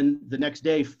can then the next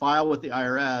day file with the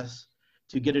IRS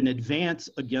to get an advance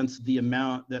against the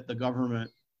amount that the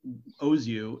government owes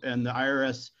you. And the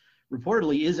IRS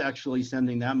reportedly is actually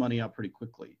sending that money out pretty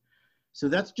quickly. So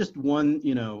that's just one,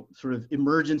 sort of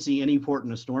emergency, any port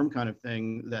in a storm kind of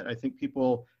thing that I think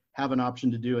people have an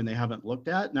option to do and they haven't looked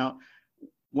at. Now,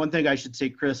 one thing I should say,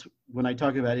 Chris, when I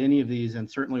talk about any of these, and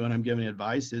certainly when I'm giving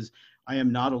advice, is I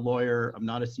am not a lawyer. I'm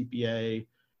not a CPA.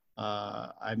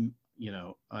 I'm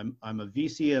a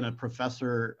VC and a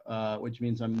professor, which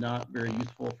means I'm not very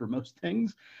useful for most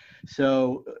things.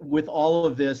 So with all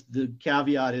of this, the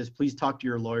caveat is please talk to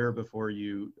your lawyer before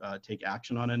you take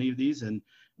action on any of these, and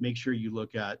make sure you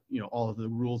look at all of the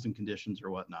rules and conditions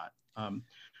or whatnot.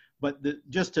 But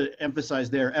just to emphasize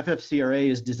there, FFCRA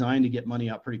is designed to get money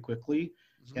out pretty quickly.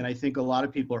 Mm-hmm. And I think a lot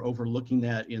of people are overlooking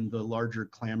that in the larger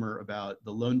clamor about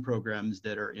the loan programs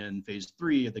that are in phase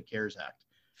 3 of the CARES Act.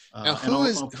 Now,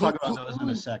 I'll talk about those in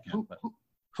a second.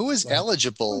 Who is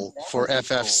eligible for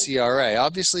FFCRA?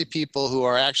 Obviously, people who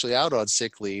are actually out on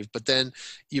sick leave, but then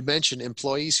you mentioned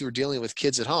employees who are dealing with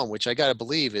kids at home, which I got to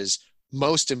believe is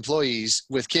most employees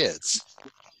with kids.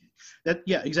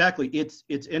 Yeah, exactly. It's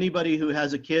anybody who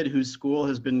has a kid whose school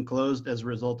has been closed as a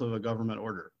result of a government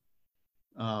order,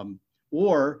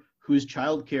 or whose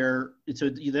childcare, so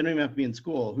they don't even have to be in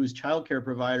school, whose childcare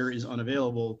provider is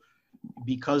unavailable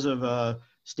because of a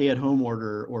stay-at-home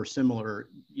order or similar,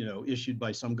 issued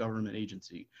by some government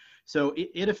agency. So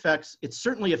it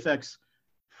certainly affects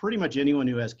pretty much anyone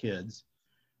who has kids,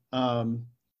 and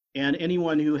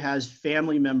anyone who has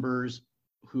family members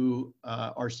who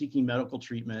are seeking medical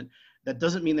treatment. That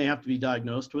doesn't mean they have to be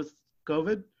diagnosed with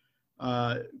COVID,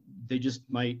 they just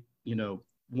might,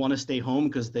 want to stay home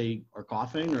because they are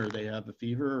coughing or they have a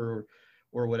fever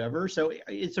or whatever. So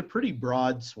it's a pretty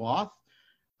broad swath.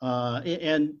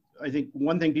 And I think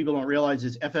one thing people don't realize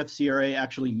is FFCRA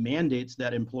actually mandates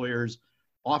that employers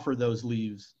offer those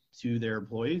leaves to their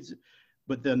employees,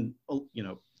 but then,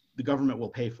 the government will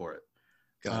pay for it.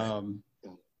 Got it.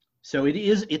 So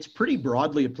it's pretty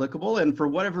broadly applicable. And for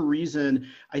whatever reason,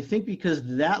 I think because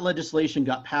that legislation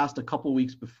got passed a couple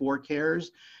weeks before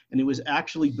CARES, and it was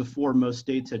actually before most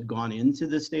states had gone into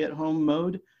the stay-at-home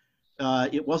mode,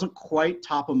 it wasn't quite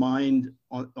top of mind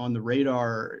on the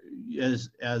radar as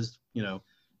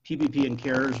PPP and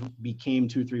CARES became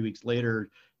 2 or 3 weeks later,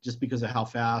 just because of how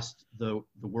fast the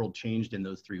world changed in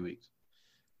those 3 weeks.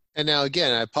 And now,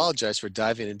 again, I apologize for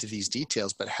diving into these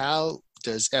details, but how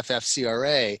does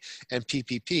FFCRA and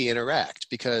PPP interact?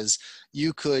 Because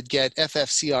you could get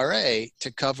FFCRA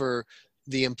to cover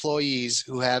the employees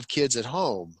who have kids at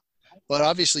home, but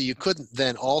obviously you couldn't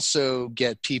then also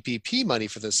get PPP money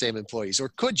for the same employees, or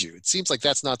could you? It seems like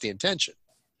that's not the intention.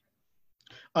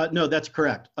 No, that's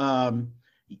correct.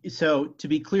 So to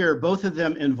be clear, both of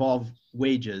them involve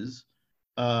wages.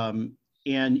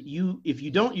 And if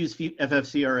you don't use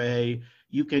FFCRA,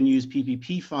 you can use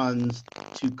PPP funds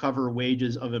to cover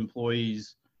wages of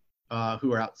employees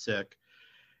who are out sick.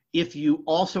 If you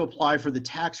also apply for the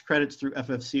tax credits through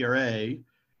FFCRA,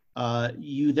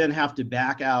 you then have to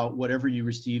back out whatever you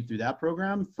receive through that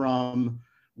program from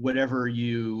whatever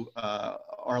you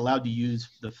are allowed to use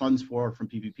the funds for from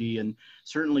PPP, and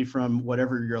certainly from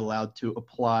whatever you're allowed to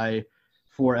apply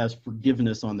for as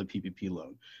forgiveness on the PPP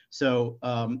loan. So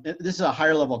this is a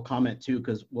higher level comment too,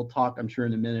 because we'll talk, I'm sure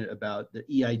in a minute, about the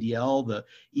EIDL, the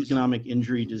Economic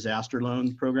Injury Disaster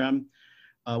Loan Program,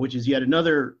 which is yet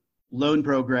another loan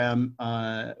program,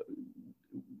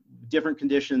 different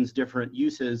conditions, different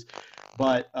uses.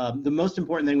 But the most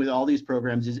important thing with all these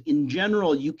programs is, in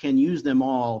general, you can use them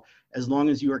all as long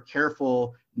as you are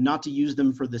careful not to use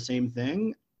them for the same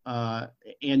thing,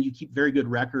 and you keep very good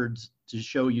records to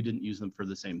show you didn't use them for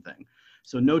the same thing.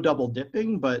 So no double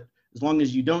dipping, but as long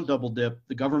as you don't double dip,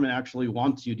 the government actually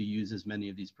wants you to use as many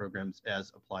of these programs as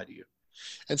apply to you.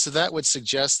 And so that would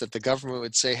suggest that the government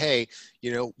would say, hey,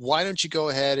 why don't you go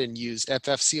ahead and use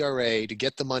FFCRA to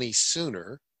get the money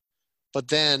sooner? But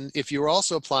then if you're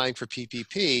also applying for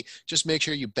PPP, just make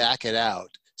sure you back it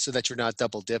out so that you're not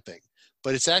double dipping.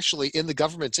 But it's actually in the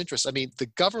government's interest. I mean, the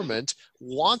government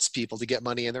wants people to get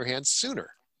money in their hands sooner.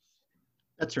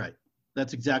 That's right.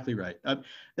 That's exactly right.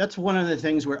 That's one of the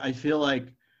things where I feel like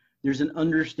there's an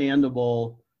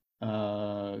understandable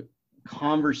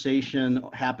conversation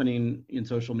happening in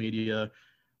social media,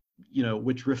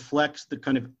 which reflects the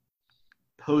kind of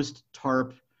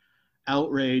post-TARP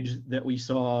outrage that we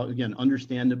saw, again,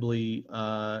 understandably,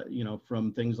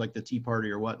 from things like the Tea Party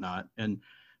or whatnot. And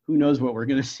who knows what we're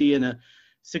going to see in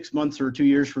 6 months or 2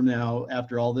 years from now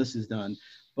after all this is done.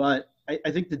 But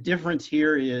I think the difference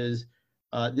here is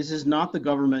this is not the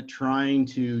government trying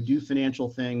to do financial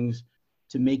things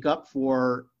to make up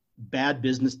for bad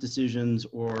business decisions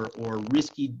or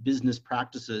risky business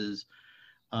practices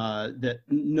that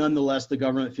nonetheless the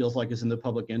government feels like is in the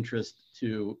public interest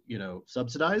to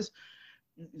subsidize.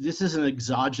 This is an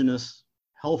exogenous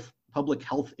public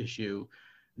health issue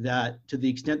that, to the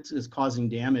extent is causing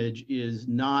damage, is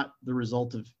not the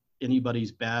result of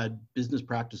anybody's bad business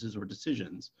practices or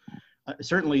decisions.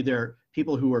 Certainly there are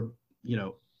people who are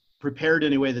prepared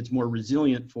in a way that's more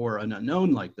resilient for an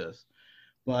unknown like this.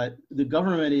 But the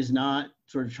government is not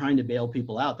sort of trying to bail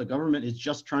people out. The government is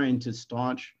just trying to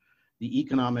staunch the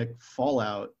economic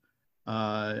fallout.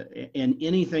 And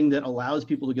anything that allows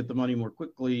people to get the money more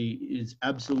quickly is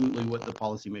absolutely what the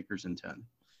policymakers intend.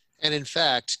 And in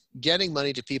fact, getting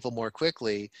money to people more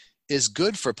quickly is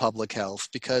good for public health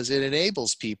because it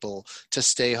enables people to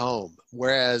stay home.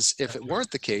 Whereas if it weren't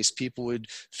the case, people would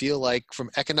feel like from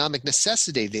economic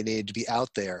necessity, they needed to be out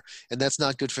there. And that's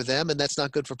not good for them, and that's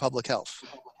not good for public health.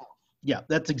 Yeah,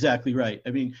 that's exactly right.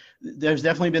 I mean, there's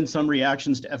definitely been some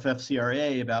reactions to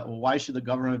FFCRA about, well, why should the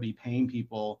government be paying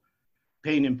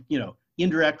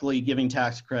indirectly giving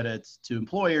tax credits to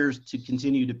employers to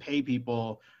continue to pay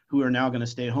people who are now going to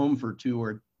stay home for 2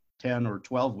 or 10 or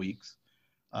 12 weeks.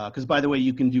 Because by the way,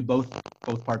 you can do both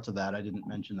parts of that. I didn't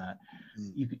mention that.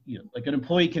 Like an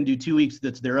employee can do 2 weeks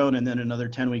that's their own, and then another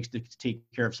 10 weeks to take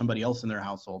care of somebody else in their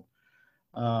household.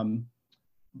 Some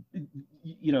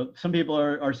people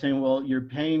are saying, well, you're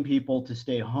paying people to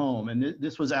stay home, and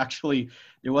this was actually,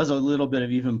 there was a little bit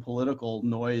of even political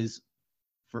noise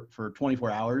for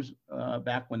 24 hours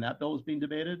back when that bill was being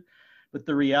debated. But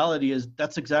the reality is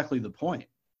that's exactly the point.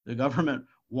 The government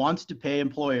wants to pay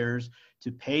employers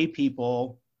to pay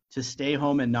people to stay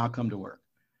home and not come to work.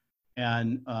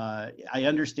 And I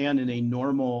understand in a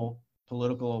normal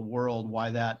political world why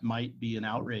that might be an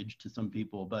outrage to some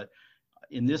people, but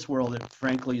in this world, it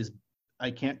frankly is,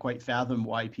 I can't quite fathom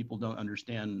why people don't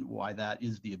understand why that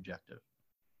is the objective.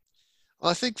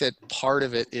 Well, I think that part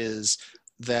of it is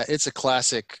that it's a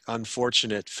classic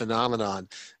unfortunate phenomenon.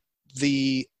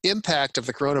 The impact of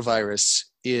the coronavirus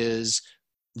is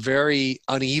very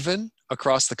uneven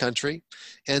across the country.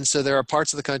 And so there are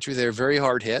parts of the country that are very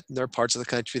hard hit, and there are parts of the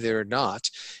country that are not.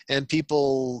 And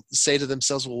people say to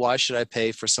themselves, well, why should I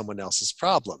pay for someone else's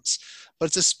problems? But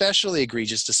it's especially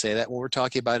egregious to say that when we're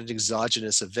talking about an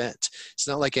exogenous event. It's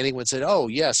not like anyone said, oh,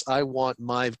 yes, I want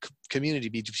my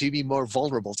community to be more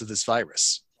vulnerable to this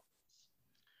virus.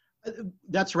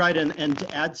 That's right. And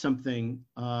to add something,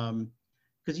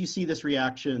 because you see this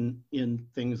reaction in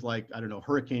things like, I don't know,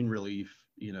 hurricane relief,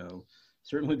 you know,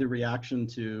 certainly the reaction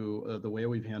to the way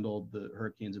we've handled the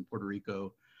hurricanes in Puerto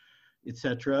Rico, et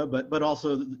cetera, but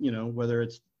also, you know, whether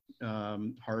it's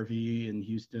Harvey in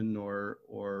Houston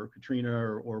or Katrina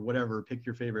or whatever, pick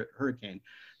your favorite hurricane.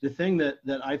 The thing that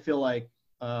I feel like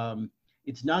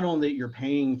it's not only that you're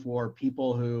paying for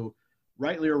people who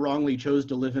rightly or wrongly chose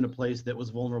to live in a place that was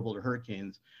vulnerable to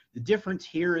hurricanes. The difference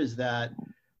here is that,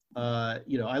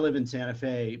 you know, I live in Santa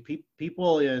Fe.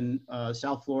 People in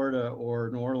South Florida or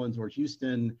New Orleans or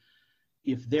Houston,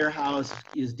 if their house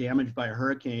is damaged by a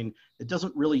hurricane, it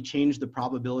doesn't really change the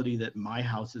probability that my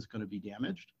house is going to be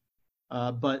damaged.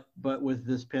 But with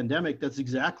this pandemic, that's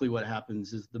exactly what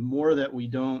happens, is the more that we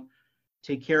don't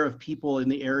take care of people in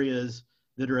the areas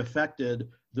that are affected,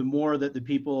 the more that the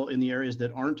people in the areas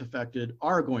that aren't affected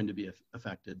are going to be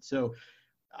affected. So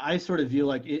I sort of feel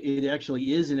like it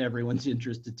actually is in everyone's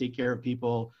interest to take care of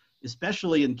people,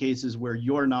 especially in cases where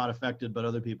you're not affected, but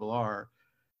other people are.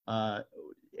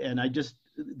 And I just,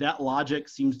 that logic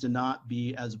seems to not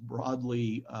be as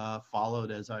broadly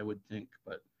followed as I would think,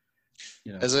 but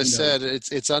you know. As I said,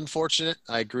 it's unfortunate.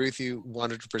 I agree with you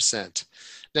 100%.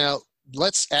 Now,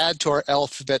 let's add to our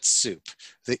alphabet soup,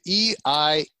 the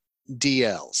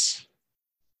EIDLs.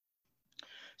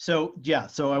 So yeah,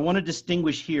 so I want to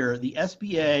distinguish here. The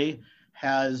SBA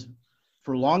has,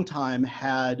 for a long time,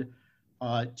 had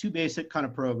two basic kind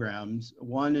of programs.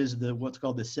 One is what's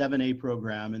called the 7A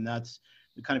program, and that's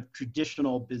the kind of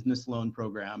traditional business loan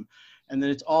program. And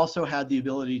then it's also had the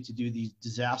ability to do these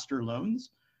disaster loans,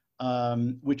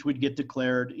 which would get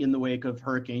declared in the wake of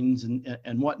hurricanes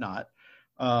and whatnot.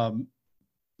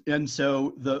 And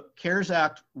so the CARES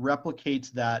Act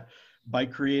replicates that by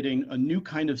creating a new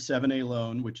kind of 7A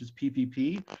loan, which is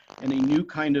PPP, and a new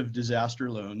kind of disaster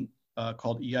loan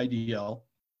called EIDL.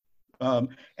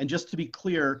 And just to be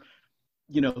clear,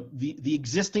 you know, the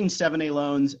existing 7A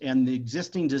loans and the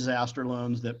existing disaster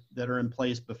loans that are in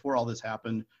place before all this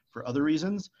happened for other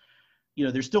reasons, you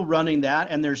know, they're still running that,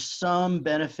 and there's some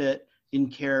benefit in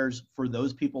CARES for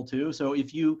those people too. So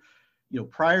if you know,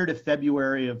 prior to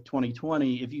February of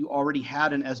 2020, if you already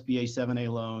had an SBA 7A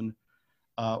loan,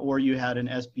 or you had an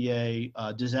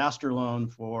SBA disaster loan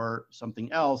for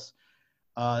something else,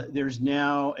 there's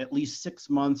now at least 6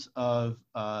 months of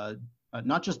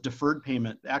not just deferred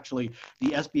payment, actually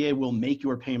the SBA will make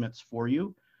your payments for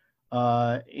you.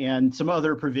 And some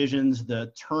other provisions,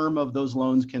 the term of those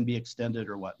loans can be extended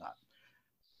or whatnot.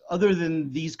 Other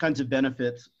than these kinds of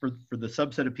benefits for the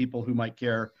subset of people who might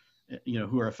care, you know,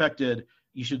 who are affected,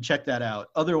 you should check that out.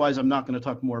 Otherwise, I'm not going to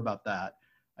talk more about that.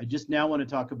 I just now want to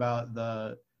talk about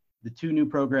the two new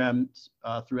programs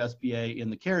through SBA in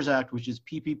the CARES Act, which is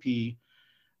PPP,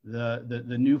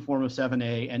 the new form of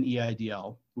 7A, and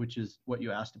EIDL, which is what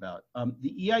you asked about.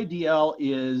 The EIDL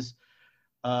is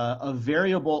a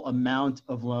variable amount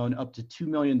of loan up to $2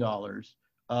 million.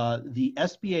 The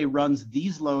SBA runs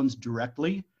these loans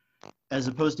directly, as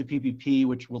opposed to PPP,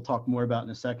 which we'll talk more about in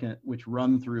a second, which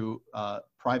run through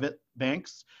private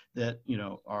banks that, you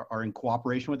know, are in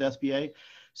cooperation with SBA.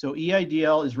 So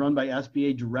EIDL is run by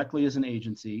SBA directly as an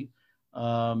agency,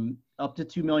 up to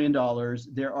 $2 million.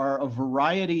 There are a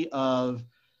variety of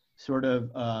sort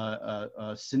of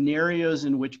scenarios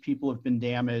in which people have been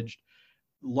damaged,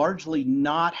 largely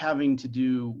not having to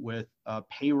do with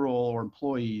payroll or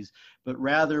employees, but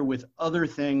rather with other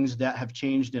things that have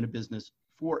changed in a business.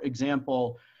 For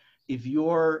example, if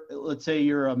you're, let's say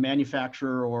you're a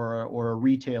manufacturer or a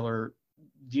retailer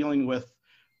dealing with,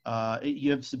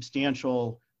 you have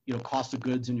substantial, you know, cost of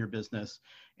goods in your business,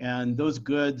 and those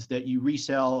goods that you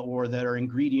resell or that are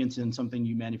ingredients in something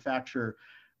you manufacture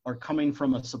are coming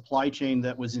from a supply chain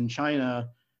that was in China,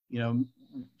 you know,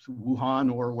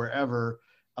 Wuhan or wherever,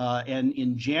 and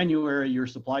in January your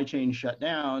supply chain shut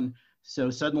down,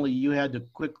 so suddenly you had to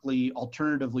quickly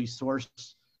alternatively source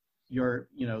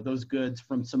those goods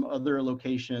from some other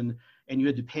location, and you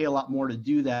had to pay a lot more to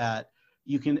do that,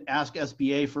 you can ask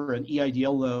SBA for an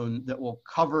EIDL loan that will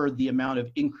cover the amount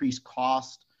of increased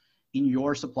cost in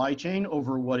your supply chain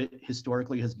over what it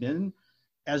historically has been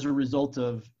as a result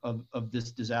of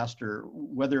this disaster,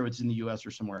 whether it's in the US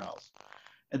or somewhere else.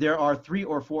 And there are 3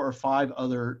 or 4 or 5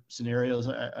 other scenarios.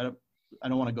 I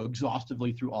don't want to go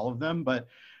exhaustively through all of them, but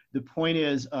the point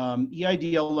is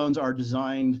EIDL loans are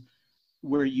designed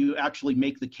where you actually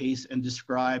make the case and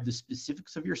describe the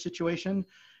specifics of your situation,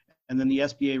 and then the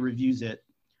SBA reviews it.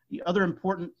 The other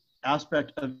important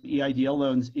aspect of EIDL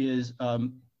loans is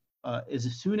as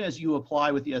soon as you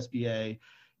apply with the SBA,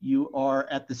 you are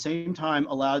at the same time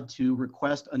allowed to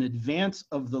request an advance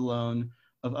of the loan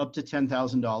of up to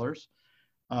 $10,000.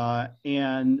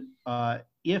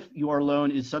 If your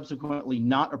loan is subsequently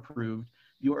not approved,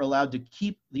 you are allowed to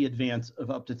keep the advance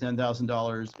of up to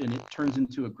 $10,000 and it turns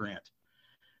into a grant.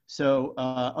 So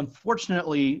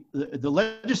unfortunately, the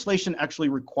legislation actually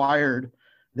required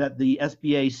that the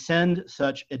SBA send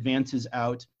such advances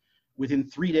out within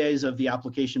 3 days of the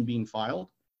application being filed,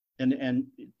 and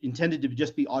intended to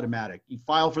just be automatic. You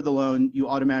file for the loan, you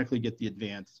automatically get the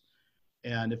advance.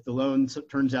 And if the loan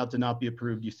turns out to not be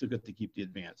approved, you still get to keep the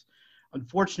advance.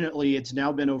 Unfortunately, it's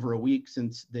now been over a week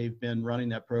since they've been running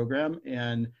that program,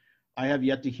 and I have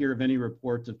yet to hear of any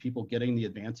reports of people getting the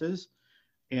advances.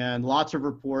 And lots of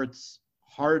reports,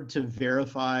 hard to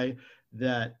verify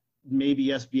that maybe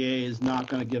SBA is not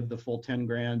going to give the full 10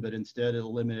 grand, but instead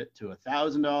it'll limit it to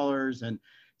 $1,000 and et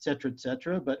cetera, et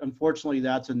cetera. But unfortunately,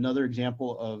 that's another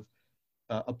example of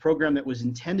a program that was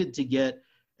intended to get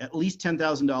at least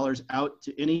 $10,000 out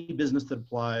to any business that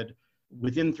applied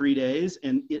within 3 days,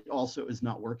 and it also is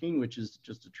not working, which is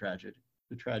just a tragic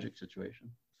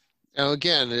situation. Now,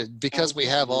 again, because we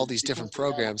have all these different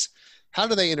programs, how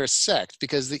do they intersect?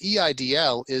 Because the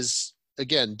EIDL is,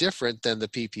 again, different than the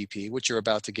PPP, which you're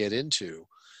about to get into.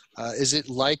 Is it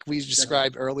like we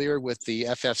described earlier with the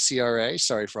FFCRA,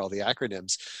 sorry for all the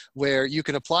acronyms, where you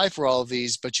can apply for all of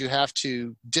these, but you have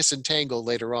to disentangle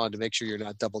later on to make sure you're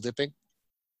not double dipping?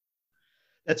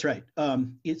 That's right.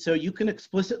 So you can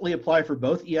explicitly apply for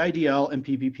both EIDL and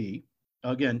PPP.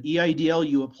 Again, EIDL,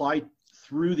 you apply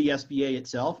through the SBA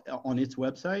itself on its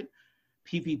website.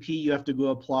 PPP, you have to go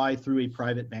apply through a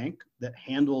private bank that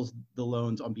handles the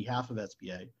loans on behalf of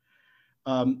SBA.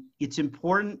 It's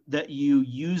important that you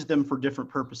use them for different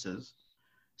purposes.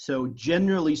 So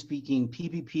generally speaking,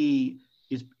 PPP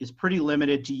is pretty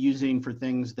limited to using for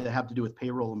things that have to do with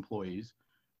payroll employees.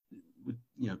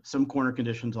 Some corner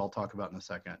conditions I'll talk about in a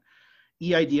second.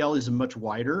 EIDL is much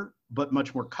wider, but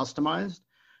much more customized.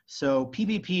 So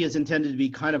PPP is intended to be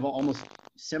kind of almost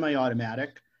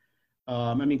semi-automatic.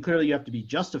 Clearly you have to be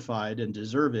justified and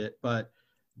deserve it, but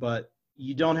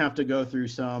you don't have to go through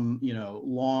some,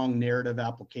 long narrative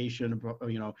application,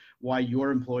 why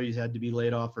your employees had to be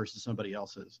laid off versus somebody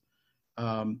else's.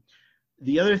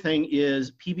 The other thing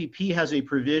is PPP has a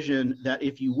provision that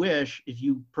if you wish, if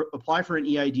you apply for an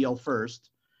EIDL first,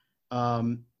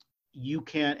 you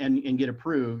can, and get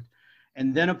approved,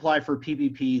 and then apply for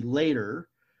PPP later,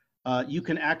 you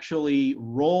can actually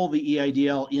roll the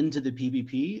EIDL into the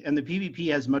PPP, and the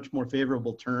PPP has much more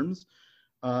favorable terms.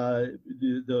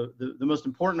 The most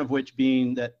important of which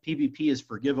being that PPP is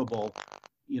forgivable,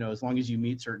 as long as you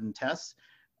meet certain tests.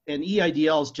 And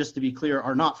EIDLs, just to be clear,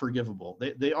 are not forgivable.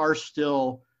 They are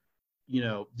still,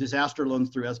 disaster loans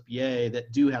through SBA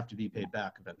that do have to be paid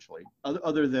back eventually,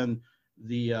 other than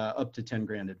the up to 10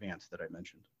 grand advance that I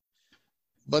mentioned.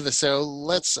 But so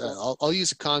let's, I'll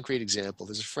use a concrete example.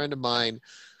 There's a friend of mine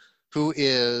who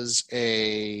is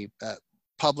a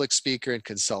public speaker and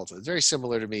consultant, very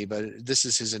similar to me, but this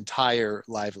is his entire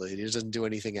livelihood. He doesn't do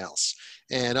anything else.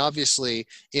 And obviously,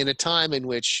 in a time in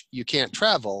which you can't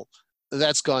travel,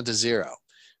 that's gone to zero.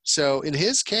 So in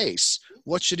his case,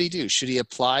 what should he do? Should he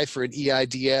apply for an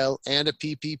EIDL and a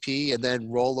PPP and then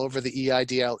roll over the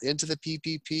EIDL into the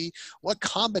PPP? What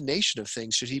combination of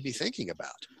things should he be thinking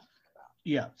about?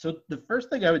 Yeah, so the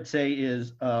first thing I would say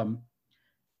is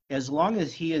as long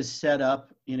as he is set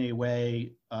up in a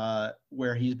way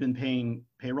where he's been paying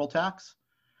payroll tax,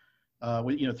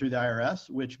 through the IRS,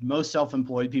 which most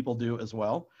self-employed people do as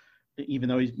well, even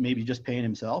though he's maybe just paying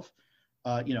himself.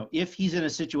 If he's in a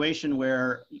situation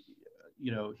where,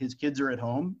 his kids are at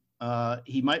home,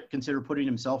 he might consider putting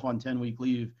himself on 10-week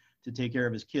leave to take care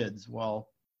of his kids while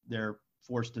they're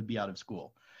forced to be out of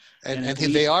school. And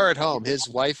they are at home. His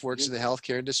wife works in the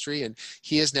healthcare industry, and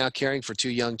he is now caring for 2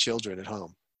 young children at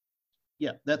home.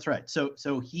 Yeah, that's right.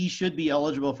 So he should be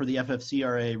eligible for the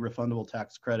FFCRA refundable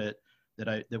tax credit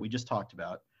that we just talked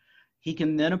about. He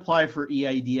can then apply for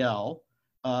EIDL,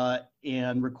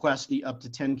 and request the up to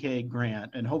 10K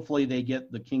grant. And hopefully they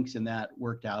get the kinks in that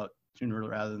worked out sooner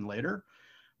rather than later.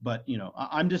 But, you know,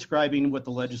 I'm describing what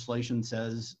the legislation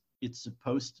says it's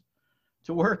supposed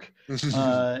to work.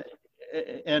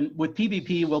 And with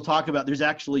PPP, we'll talk about, there's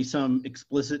actually some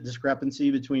explicit discrepancy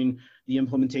between the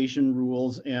implementation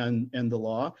rules and the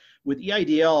law. With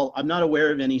EIDL, I'm not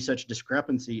aware of any such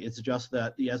discrepancy. It's just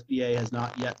that the SBA has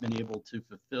not yet been able to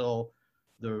fulfill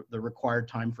the required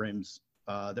timeframes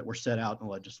that were set out in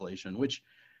the legislation, which,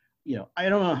 you know, I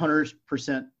don't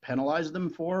 100% penalize them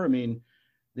for. I mean,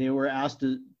 they were asked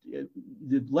to,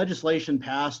 the legislation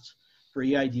passed for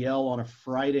EIDL on a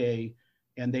Friday,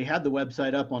 and they had the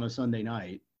website up on a Sunday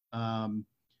night.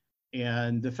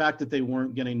 And the fact that they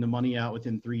weren't getting the money out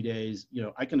within 3 days, you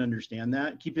know, I can understand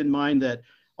that. Keep in mind that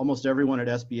almost everyone at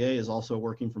SBA is also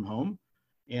working from home.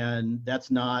 And that's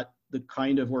not the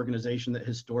kind of organization that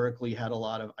historically had a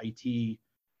lot of IT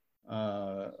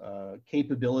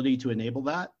capability to enable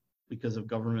that because of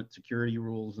government security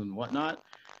rules and whatnot.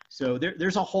 So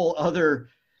there's a whole other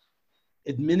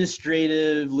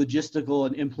administrative, logistical,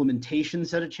 and implementation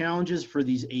set of challenges for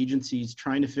these agencies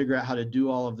trying to figure out how to do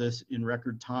all of this in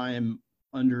record time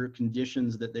under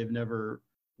conditions that they've never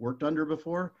worked under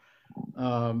before.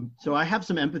 So I have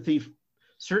some empathy,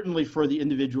 certainly for the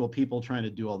individual people trying to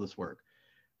do all this work.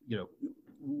 You know,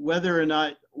 whether or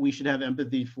not we should have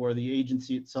empathy for the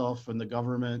agency itself and the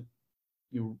government,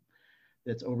 you know,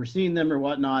 that's overseeing them or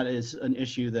whatnot is an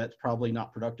issue that's probably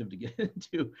not productive to get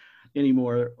into any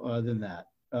more than that.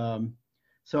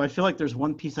 So I feel like there's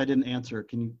one piece I didn't answer.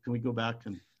 Can we go back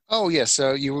and? Oh yes.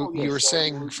 So you were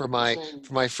saying for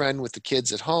my friend with the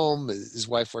kids at home, his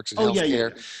wife works in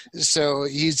healthcare. Yeah. So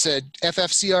he said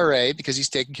FFCRA because he's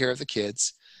taking care of the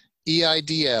kids.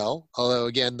 EIDL, although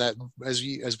again, that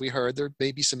as we heard, there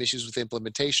may be some issues with the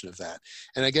implementation of that.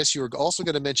 And I guess you were also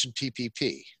going to mention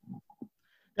PPP.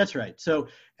 That's right. So,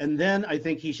 and then I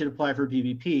think he should apply for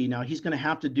PPP. Now he's going to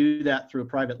have to do that through a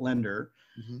private lender.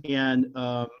 Mm-hmm.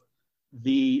 And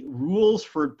the rules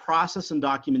for process and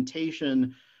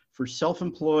documentation for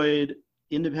self-employed,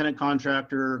 independent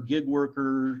contractor, gig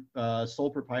worker, sole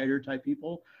proprietor type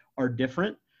people are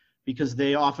different because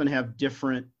they often have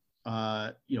different,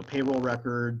 you know, payroll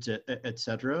records, et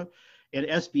cetera. And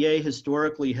SBA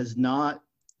historically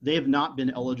they have not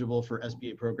been eligible for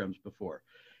SBA programs before.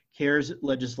 CARES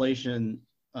legislation,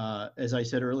 as I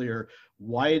said earlier,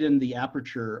 widened the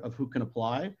aperture of who can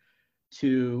apply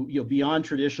to, you know, beyond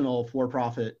traditional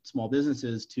for-profit small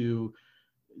businesses to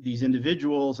these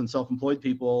individuals and self-employed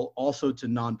people, also to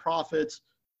nonprofits,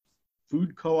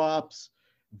 food co-ops,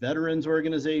 veterans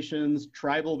organizations,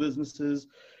 tribal businesses.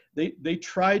 They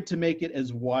tried to make it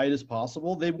as wide as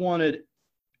possible. They wanted,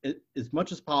 as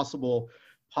much as possible,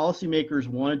 policymakers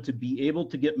wanted to be able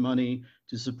to get money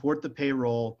to support the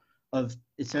payroll of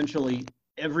essentially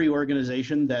every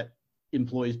organization that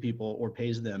employs people or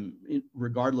pays them,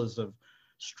 regardless of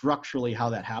structurally how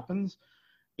that happens.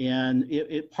 And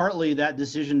it partly that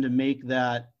decision to make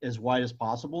that as wide as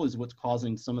possible is what's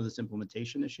causing some of this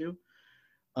implementation issue.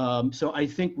 So I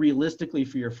think realistically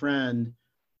for your friend,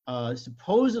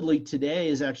 supposedly today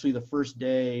is actually the first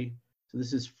day, so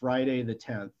this is Friday the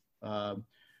 10th,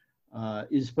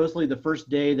 is supposedly the first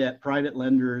day that private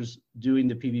lenders doing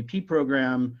the PPP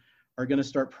program are going to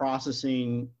start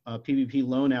processing PPP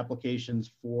loan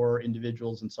applications for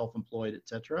individuals and self-employed, et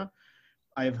cetera.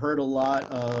 I've heard a lot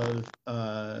of,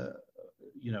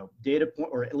 you know, data point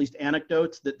or at least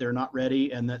anecdotes that they're not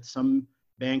ready and that some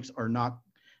banks are not,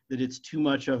 that it's too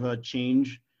much of a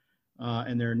change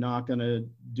and they're not going to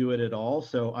do it at all.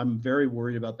 So I'm very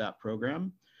worried about that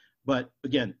program. But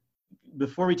again,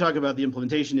 before we talk about the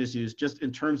implementation issues, just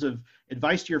in terms of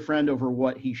advice to your friend over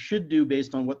what he should do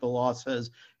based on what the law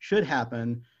says should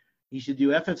happen, he should do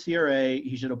FFCRA,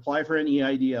 he should apply for an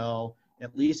EIDL,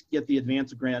 at least get the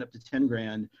advance grant up to 10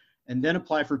 grand, and then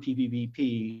apply for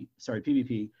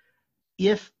PPP.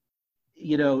 If,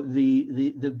 you know,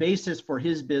 the basis for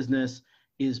his business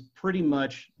is pretty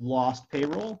much lost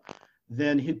payroll,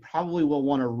 then he probably will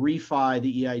want to refi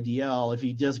the EIDL if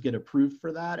he does get approved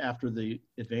for that after the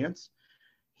advance.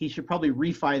 He should probably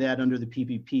refi that under the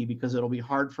PPP because it'll be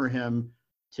hard for him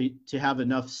to have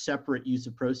enough separate use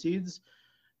of proceeds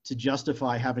to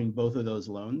justify having both of those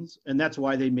loans. And that's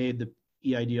why they made the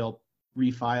EIDL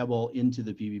refiable into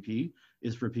the PPP,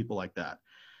 is for people like that.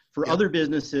 For other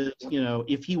businesses, you know,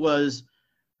 if he was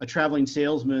a traveling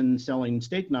salesman selling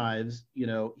steak knives, you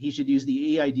know, he should use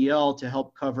the EIDL to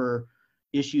help cover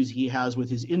issues he has with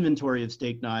his inventory of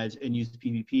steak knives and use the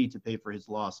PPP to pay for his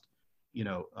lost, you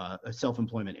know,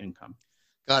 self-employment income.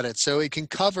 Got it. So it can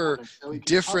cover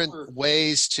different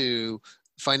ways to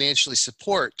financially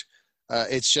support.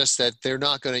 It's just that they're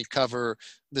not going to cover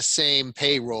the same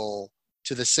payroll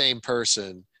to the same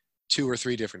person 2 or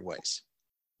 3 different ways.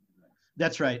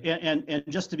 That's right. And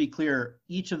just to be clear,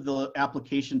 each of the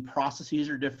application processes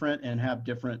are different and have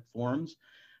different forms,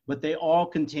 but they all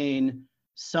contain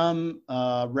some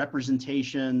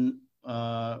representation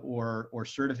or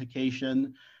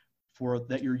certification for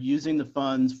that you're using the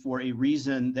funds for a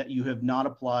reason that you have not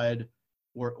applied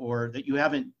or that you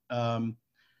haven't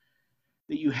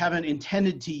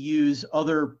intended to use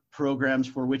other programs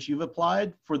for which you've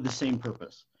applied for the same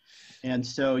purpose. And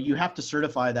so you have to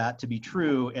certify that to be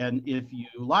true. And if you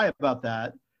lie about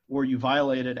that, or you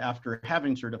violate it after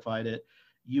having certified it,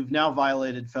 you've now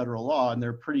violated federal law, and there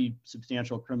are pretty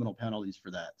substantial criminal penalties for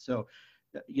that. So,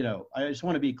 you know, I just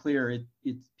want to be clear,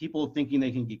 it's people thinking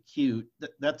they can get cute.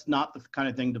 That's not the kind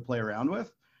of thing to play around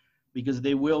with, because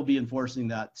they will be enforcing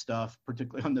that stuff,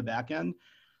 particularly on the back end.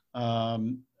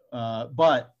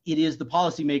 But it is the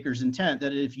policymaker's intent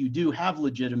that if you do have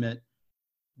legitimate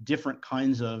different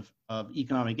kinds of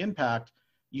economic impact,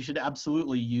 you should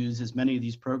absolutely use as many of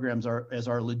these programs as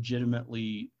are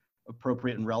legitimately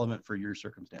appropriate and relevant for your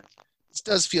circumstance. This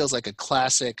does feels like a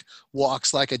classic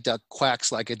walks like a duck,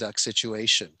 quacks like a duck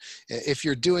situation. If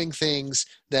you're doing things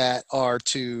that are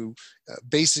to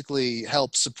basically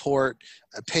help support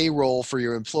a payroll for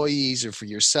your employees or for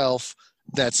yourself,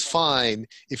 that's fine.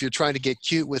 If you're trying to get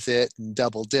cute with it and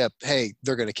double dip, hey,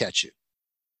 they're going to catch you.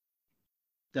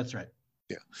 That's right.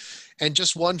 Yeah. And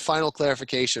just one final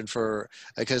clarification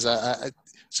because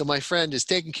so my friend is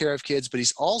taking care of kids, but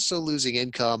he's also losing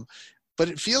income. But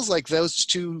it feels like those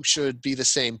two should be the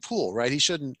same pool, right? He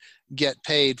shouldn't get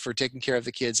paid for taking care of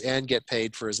the kids and get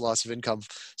paid for his loss of income.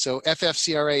 So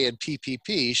FFCRA and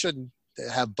PPP shouldn't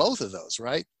have both of those,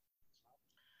 right?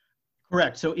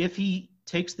 Correct. So if he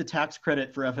takes the tax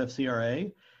credit for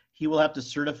FFCRA, he will have to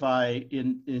certify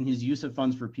in his use of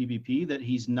funds for PPP that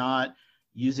he's not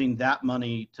using that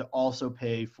money to also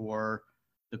pay for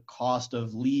the cost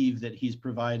of leave that he's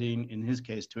providing, in his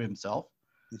case, to himself.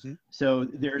 Mm-hmm. So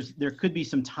there could be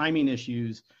some timing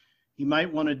issues. He might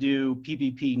want to do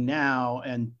PPP now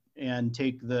and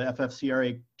take the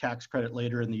FFCRA tax credit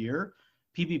later in the year.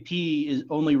 PPP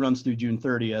only runs through June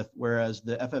 30th, whereas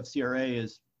the FFCRA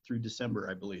is through December,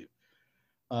 I believe.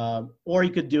 Or he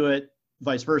could do it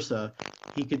vice versa.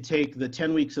 He could take the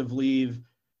 10 weeks of leave,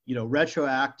 you know,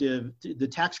 retroactive, the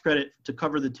tax credit to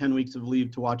cover the 10 weeks of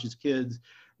leave to watch his kids,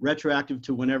 retroactive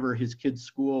to whenever his kid's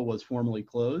school was formally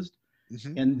closed,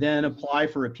 mm-hmm. and then apply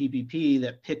for a PPP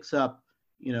that picks up,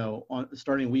 you know,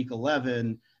 starting week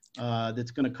 11,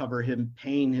 that's going to cover him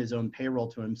paying his own payroll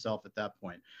to himself at that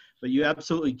point. But you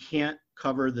absolutely can't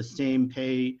cover the same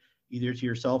pay either to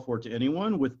yourself or to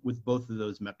anyone with both of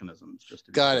those mechanisms. Just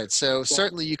to Got it. So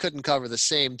certainly you couldn't cover the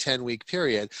same 10-week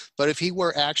period, but if he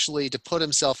were actually to put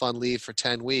himself on leave for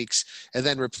 10 weeks and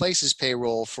then replace his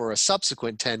payroll for a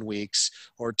subsequent 10 weeks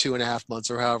or 2.5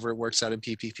 months or however it works out in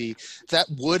PPP, that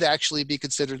would actually be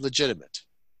considered legitimate.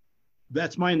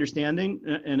 That's my understanding.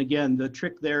 And again, the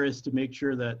trick there is to make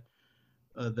sure that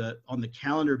on the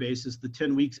calendar basis, the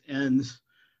 10 weeks ends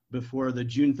before the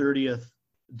June 30th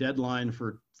deadline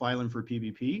for filing for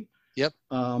PPP. Yep.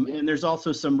 And there's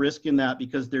also some risk in that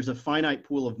because there's a finite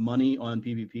pool of money on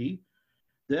PPP.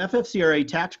 The FFCRA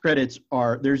tax credits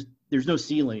there's no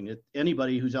ceiling.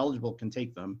 Anybody who's eligible can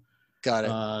take them. Got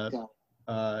it.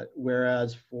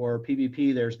 Whereas for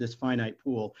PPP, there's this finite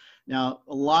pool. Now,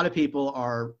 a lot of people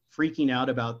are freaking out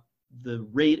about the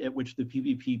rate at which the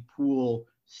PPP pool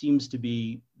seems to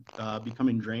be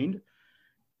becoming drained.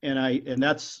 And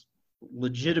that's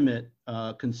legitimate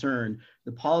concern.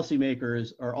 The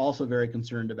policymakers are also very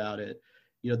concerned about it.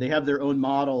 You know, they have their own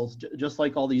models, just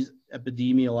like all these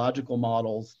epidemiological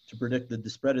models to predict the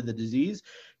spread of the disease.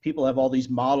 People have all these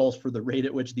models for the rate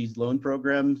at which these loan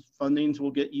program fundings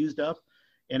will get used up.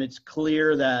 And it's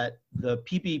clear that the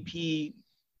PPP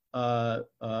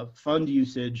fund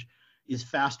usage is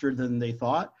faster than they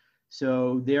thought.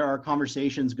 So there are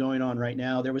conversations going on right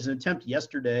now. There was an attempt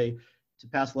yesterday to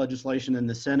pass legislation in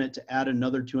the Senate to add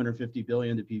another $250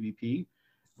 billion to PPP.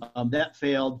 That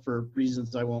failed for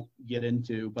reasons I won't get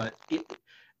into, but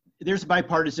there's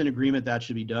bipartisan agreement that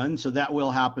should be done. So that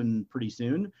will happen pretty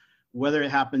soon. Whether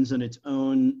it happens in its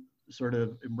own sort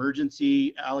of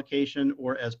emergency allocation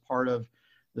or as part of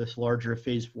this larger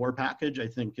phase 4 package, I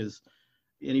think is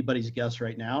anybody's guess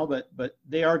right now, but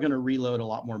they are going to reload a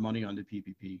lot more money onto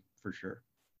PPP for sure.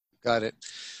 Got it.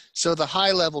 So the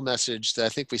high level message that I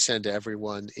think we send to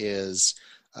everyone is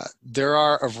There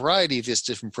are a variety of these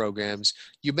different programs.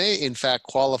 You may, in fact,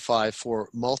 qualify for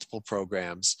multiple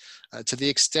programs to the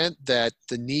extent that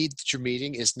the need that you're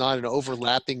meeting is not an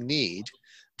overlapping need.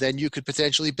 Then you could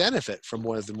potentially benefit from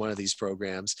more than one of these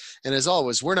programs. And as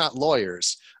always, we're not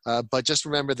lawyers, but just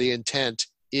remember the intent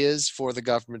is for the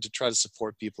government to try to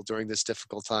support people during this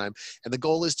difficult time. And the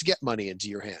goal is to get money into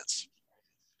your hands.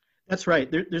 That's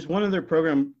right. There's one other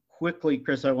program quickly,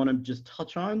 Chris, I want to just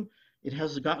touch on. It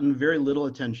has gotten very little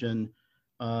attention.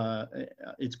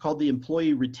 It's called the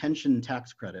Employee Retention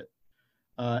Tax Credit.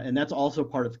 And that's also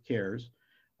part of CARES.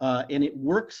 And it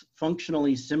works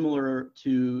functionally similar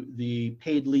to the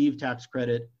paid leave tax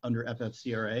credit under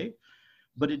FFCRA,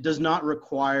 but it does not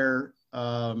require,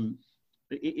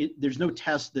 there's no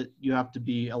test that you have to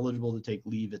be eligible to take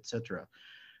leave, et cetera.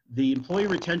 The Employee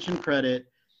Retention Credit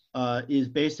is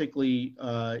basically,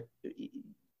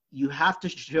 you have to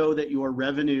show that your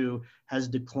revenue has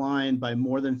declined by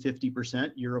more than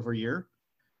 50% year over year.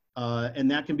 And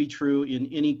that can be true in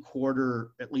any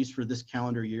quarter, at least for this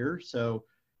calendar year. So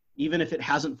even if it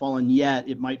hasn't fallen yet,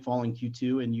 it might fall in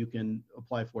Q2 and you can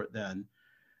apply for it then.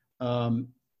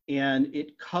 And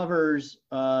it covers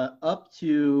up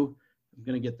to, I'm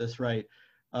gonna get this right,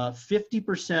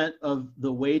 50% of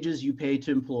the wages you pay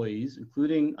to employees,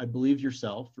 including, I believe,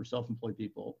 yourself, for self-employed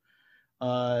people,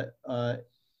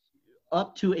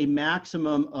 up to a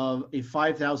maximum of a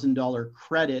 $5,000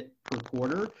 credit per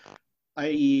quarter,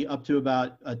 i.e. up to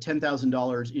about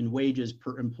 $10,000 in wages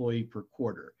per employee per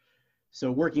quarter. So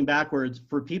working backwards,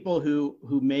 for people who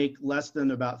make less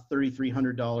than about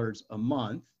 $3,300 a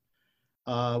month,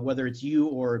 whether it's you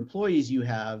or employees you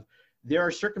have, there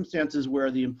are circumstances where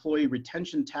the employee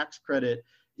retention tax credit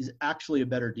is actually a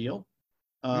better deal.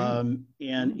 And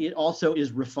it also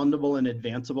is refundable and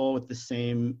advanceable with the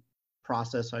same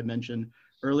process I mentioned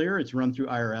earlier. It's run through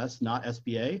IRS, not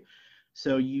SBA.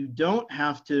 So you don't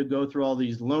have to go through all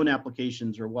these loan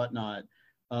applications or whatnot.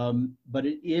 But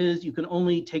it is, you can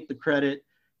only take the credit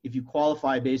if you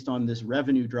qualify based on this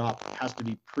revenue drop. It has to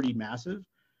be pretty massive.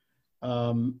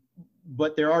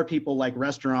 But there are people like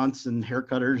restaurants and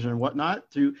haircutters and whatnot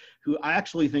who I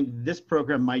actually think this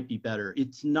program might be better.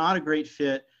 It's not a great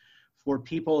fit for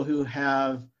people who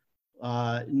have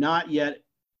not yet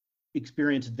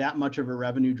experienced that much of a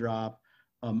revenue drop,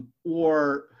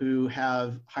 or who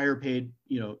have higher paid,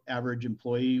 average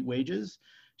employee wages,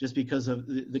 just because of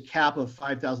the cap of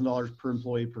 $5,000 per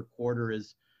employee per quarter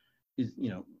is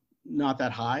not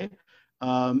that high.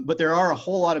 But there are a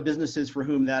whole lot of businesses for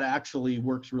whom that actually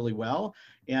works really well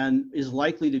and is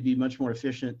likely to be much more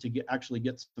efficient to actually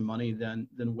get some money than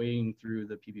wading through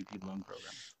the PPP loan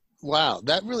program. Wow,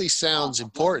 that really sounds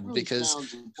important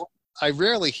because I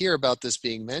rarely hear about this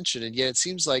being mentioned, and yet it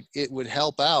seems like it would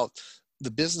help out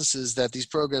the businesses that these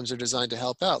programs are designed to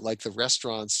help out, like the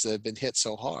restaurants that have been hit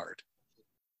so hard.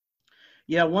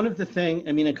 Yeah, one of the things,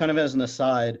 kind of as an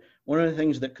aside, one of the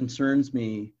things that concerns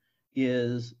me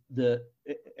is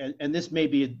and this may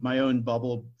be my own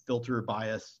bubble filter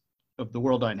bias of the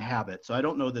world I inhabit, so I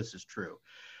don't know this is true,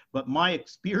 but my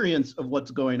experience of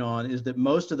what's going on is that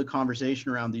most of the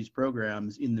conversation around these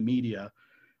programs in the media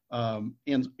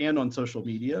and on social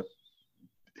media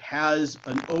has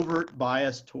an overt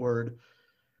bias toward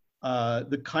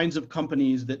the kinds of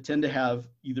companies that tend to have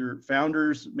either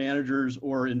founders, managers,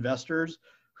 or investors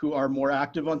who are more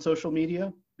active on social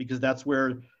media, because that's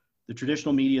where the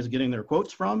traditional media is getting their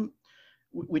quotes from,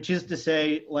 which is to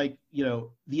say,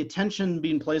 the attention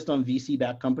being placed on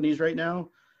VC-backed companies right now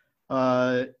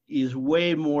is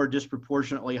way more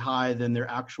disproportionately high than their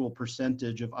actual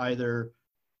percentage of either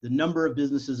the number of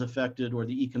businesses affected or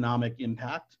the economic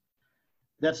impact.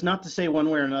 That's not to say one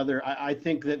way or another. I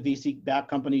think that VC-backed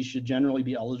companies should generally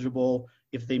be eligible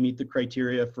if they meet the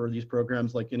criteria for these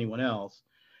programs like anyone else.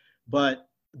 But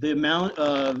the amount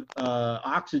of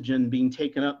oxygen being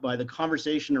taken up by the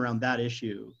conversation around that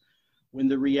issue, when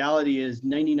the reality is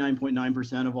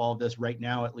 99.9% of all of this right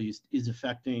now, at least, is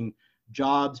affecting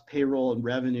jobs, payroll, and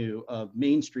revenue of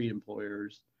Main Street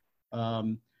employers,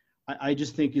 I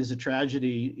just think is a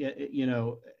tragedy,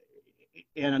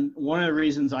 And one of the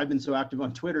reasons I've been so active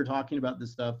on Twitter talking about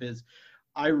this stuff is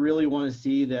I really want to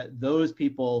see that those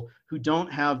people who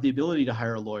don't have the ability to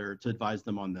hire a lawyer to advise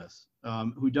them on this,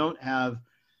 who don't have,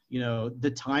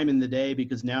 the time in the day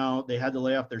because now they had to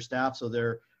lay off their staff, so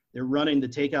they're running the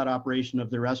takeout operation of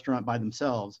the restaurant by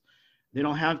themselves. They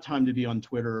don't have time to be on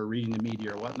Twitter or reading the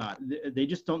media or whatnot. They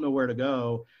just don't know where to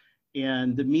go.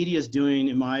 And the media is doing,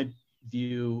 in my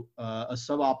view, a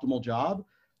suboptimal job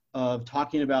of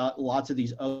talking about lots of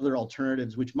these other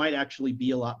alternatives, which might actually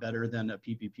be a lot better than a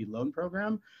PPP loan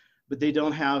program. but they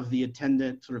don't have the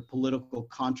attendant sort of political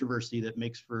controversy that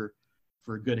makes for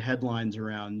good headlines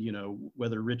around,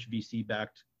 whether rich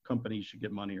VC-backed companies should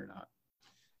get money or not.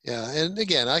 Yeah, and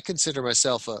again, I consider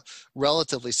myself a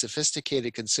relatively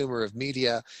sophisticated consumer of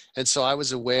media, and so I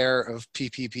was aware of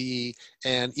PPP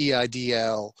and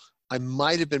EIDL. I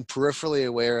might have been peripherally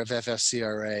aware of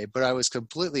FFCRA, but I was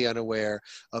completely unaware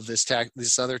of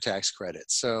this other tax credit.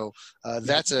 So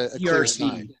that's a clear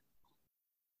sign.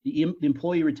 The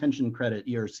Employee Retention Credit,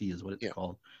 ERC is what it's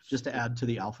called, just to add to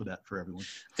the alphabet for everyone.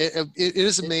 It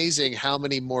is amazing how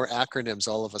many more acronyms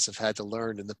all of us have had to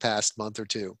learn in the past month or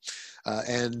two.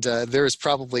 And there is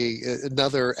probably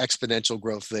another exponential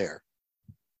growth there.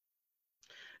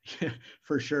 Yeah,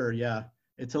 for sure, yeah.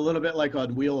 It's a little bit like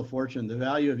on Wheel of Fortune. The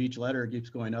value of each letter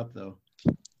keeps going up, though.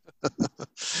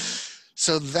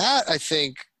 So that, I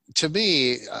think, to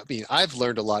me, I mean, I've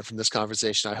learned a lot from this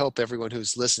conversation. I hope everyone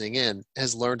who's listening in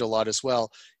has learned a lot as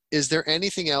well. Is there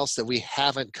anything else that we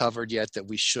haven't covered yet that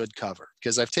we should cover?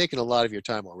 Because I've taken a lot of your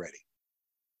time already.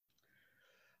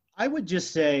 I would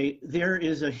just say there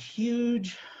is a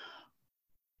huge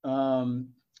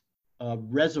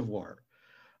reservoir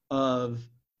of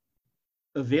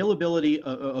availability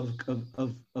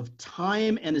of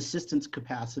time and assistance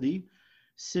capacity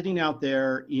sitting out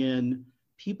there in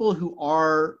people who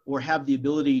are or have the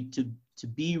ability to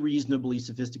be reasonably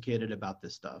sophisticated about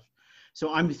this stuff.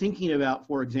 So I'm thinking about,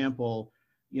 for example,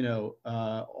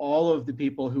 all of the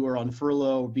people who are on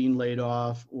furlough or being laid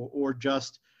off, or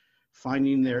just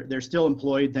finding they're still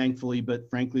employed, thankfully, but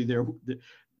frankly,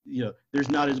 there's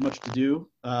not as much to do,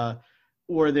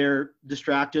 or they're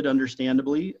distracted,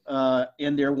 understandably,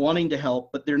 and they're wanting to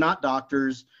help, but they're not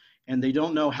doctors, and they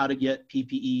don't know how to get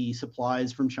PPE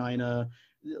supplies from China.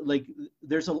 Like,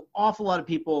 there's an awful lot of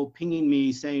people pinging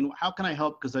me saying, how can I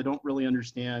help? Because I don't really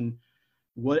understand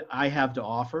what I have to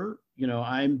offer.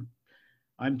 I'm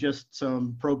just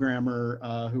some programmer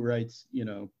who writes,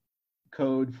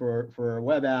 code for a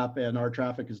web app, and our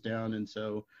traffic is down. And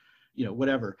so,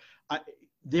 whatever.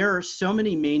 There are so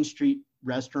many Main Street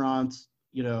restaurants,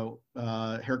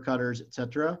 haircutters,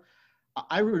 etc.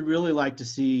 I would really like to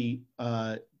see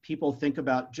people think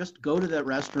about just go to that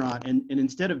restaurant and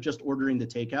instead of just ordering the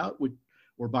takeout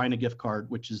or buying a gift card,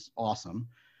 which is awesome,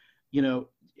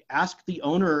 ask the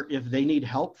owner if they need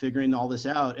help figuring all this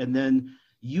out. And then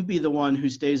you be the one who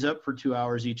stays up for 2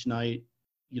 hours each night,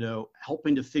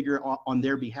 helping to figure on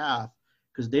their behalf,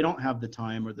 because they don't have the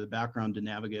time or the background to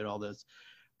navigate all this.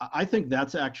 I think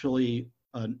that's actually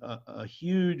a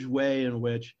huge way in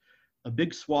which a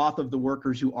big swath of the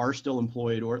workers who are still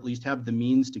employed, or at least have the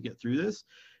means to get through this,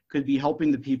 could be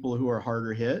helping the people who are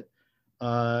harder hit.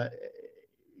 And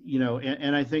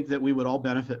I think that we would all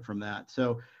benefit from that.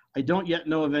 So I don't yet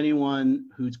know of anyone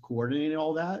who's coordinating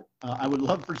all that. I would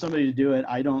love for somebody to do it.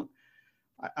 I'm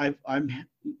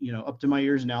up to my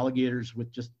ears in alligators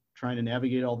with just trying to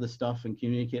navigate all this stuff and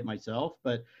communicate myself.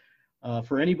 But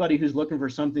for anybody who's looking for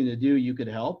something to do, you could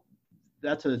help.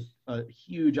 That's a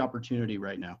huge opportunity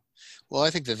right now. Well,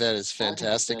 I think that is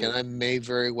fantastic, and I may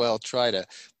very well try to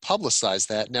publicize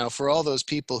that. Now, for all those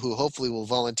people who hopefully will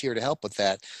volunteer to help with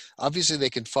that, obviously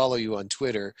they can follow you on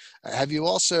Twitter. Have you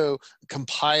also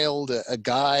compiled a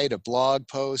guide, a blog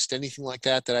post, anything like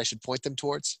that I should point them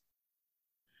towards?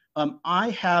 I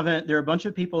haven't. There are a bunch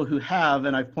of people who have,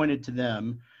 and I've pointed to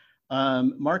them.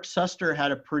 Mark Suster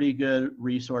had a pretty good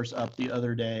resource up the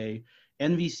other day.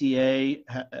 NVCA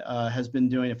has been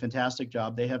doing a fantastic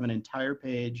job. They have an entire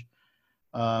page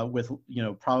with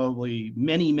probably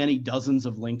many dozens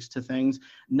of links to things,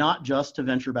 not just to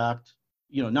venture-backed,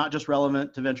 not just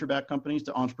relevant to venture-backed companies,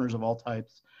 to entrepreneurs of all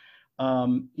types.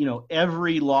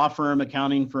 Every law firm,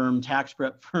 accounting firm, tax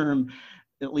prep firm,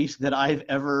 at least that I've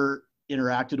ever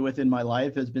interacted with in my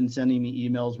life, has been sending me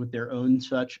emails with their own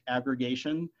such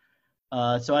aggregation.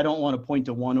 So I don't want to point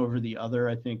to one over the other.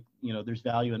 I think, there's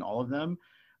value in all of them.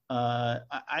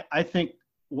 I think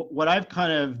what I've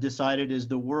kind of decided is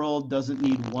the world doesn't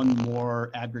need one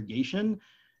more aggregation.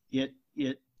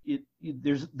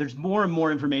 There's more and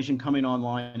more information coming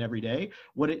online every day.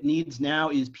 What it needs now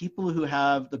is people who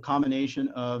have the combination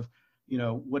of,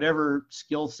 whatever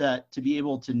skill set to be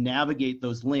able to navigate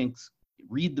those links,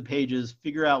 read the pages,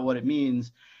 figure out what it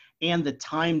means, and the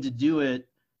time to do it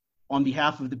on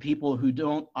behalf of the people who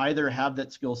don't either have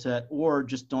that skill set or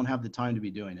just don't have the time to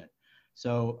be doing it.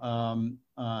 So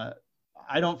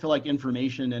I don't feel like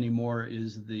information anymore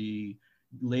is the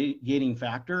gating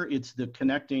factor. It's the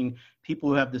connecting people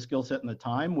who have the skill set and the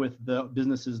time with the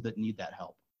businesses that need that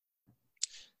help.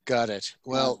 Got it.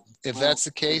 Well, if that's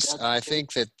the case, I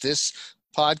think that this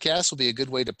podcast will be a good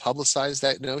way to publicize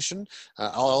that notion.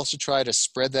 I'll also try to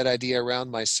spread that idea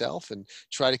around myself and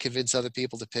try to convince other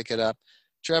people to pick it up.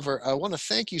 Trevor, I want to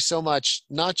thank you so much,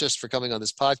 not just for coming on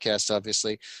this podcast,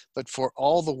 obviously, but for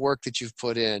all the work that you've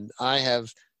put in. I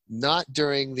have not,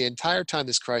 during the entire time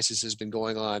this crisis has been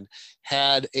going on,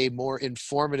 had a more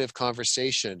informative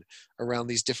conversation around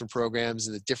these different programs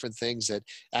and the different things that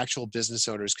actual business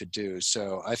owners could do.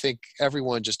 So I think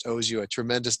everyone just owes you a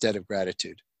tremendous debt of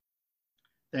gratitude.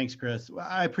 Thanks, Chris. Well,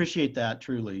 I appreciate that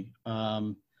truly.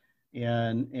 And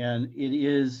it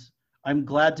is, I'm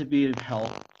glad to be of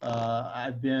help.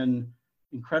 I've been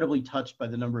incredibly touched by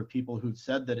the number of people who've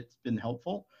said that it's been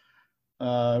helpful,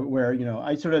 where, you know,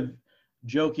 I sort of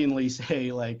jokingly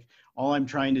say, like, all I'm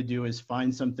trying to do is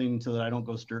find something so that I don't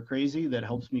go stir crazy that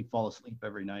helps me fall asleep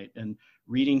every night. And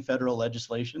reading federal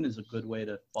legislation is a good way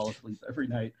to fall asleep every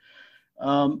night.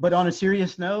 But on a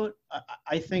serious note,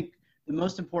 I think the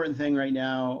most important thing right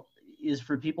now is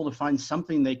for people to find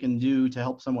something they can do to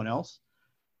help someone else,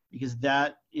 because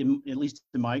that, at least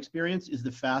in my experience, is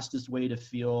the fastest way to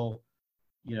feel,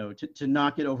 you know, to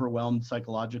not get overwhelmed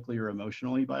psychologically or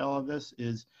emotionally by all of this.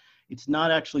 Is it's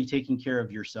not actually taking care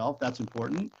of yourself. That's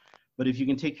important. But if you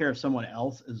can take care of someone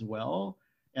else as well,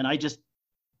 and I just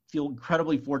feel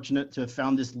incredibly fortunate to have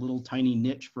found this little tiny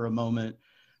niche for a moment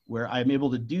where I'm able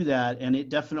to do that. And it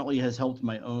definitely has helped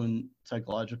my own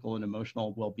psychological and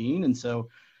emotional well-being. And so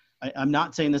I'm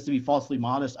not saying this to be falsely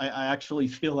modest. I actually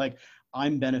feel like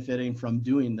I'm benefiting from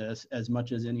doing this as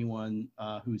much as anyone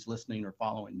who's listening or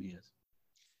following me is.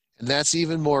 And that's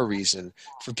even more reason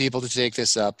for people to take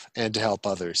this up and to help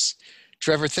others.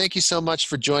 Trevor, thank you so much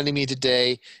for joining me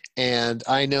today. And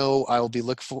I know I will be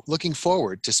looking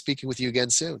forward to speaking with you again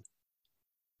soon.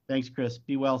 Thanks, Chris.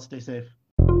 Be well. Stay safe.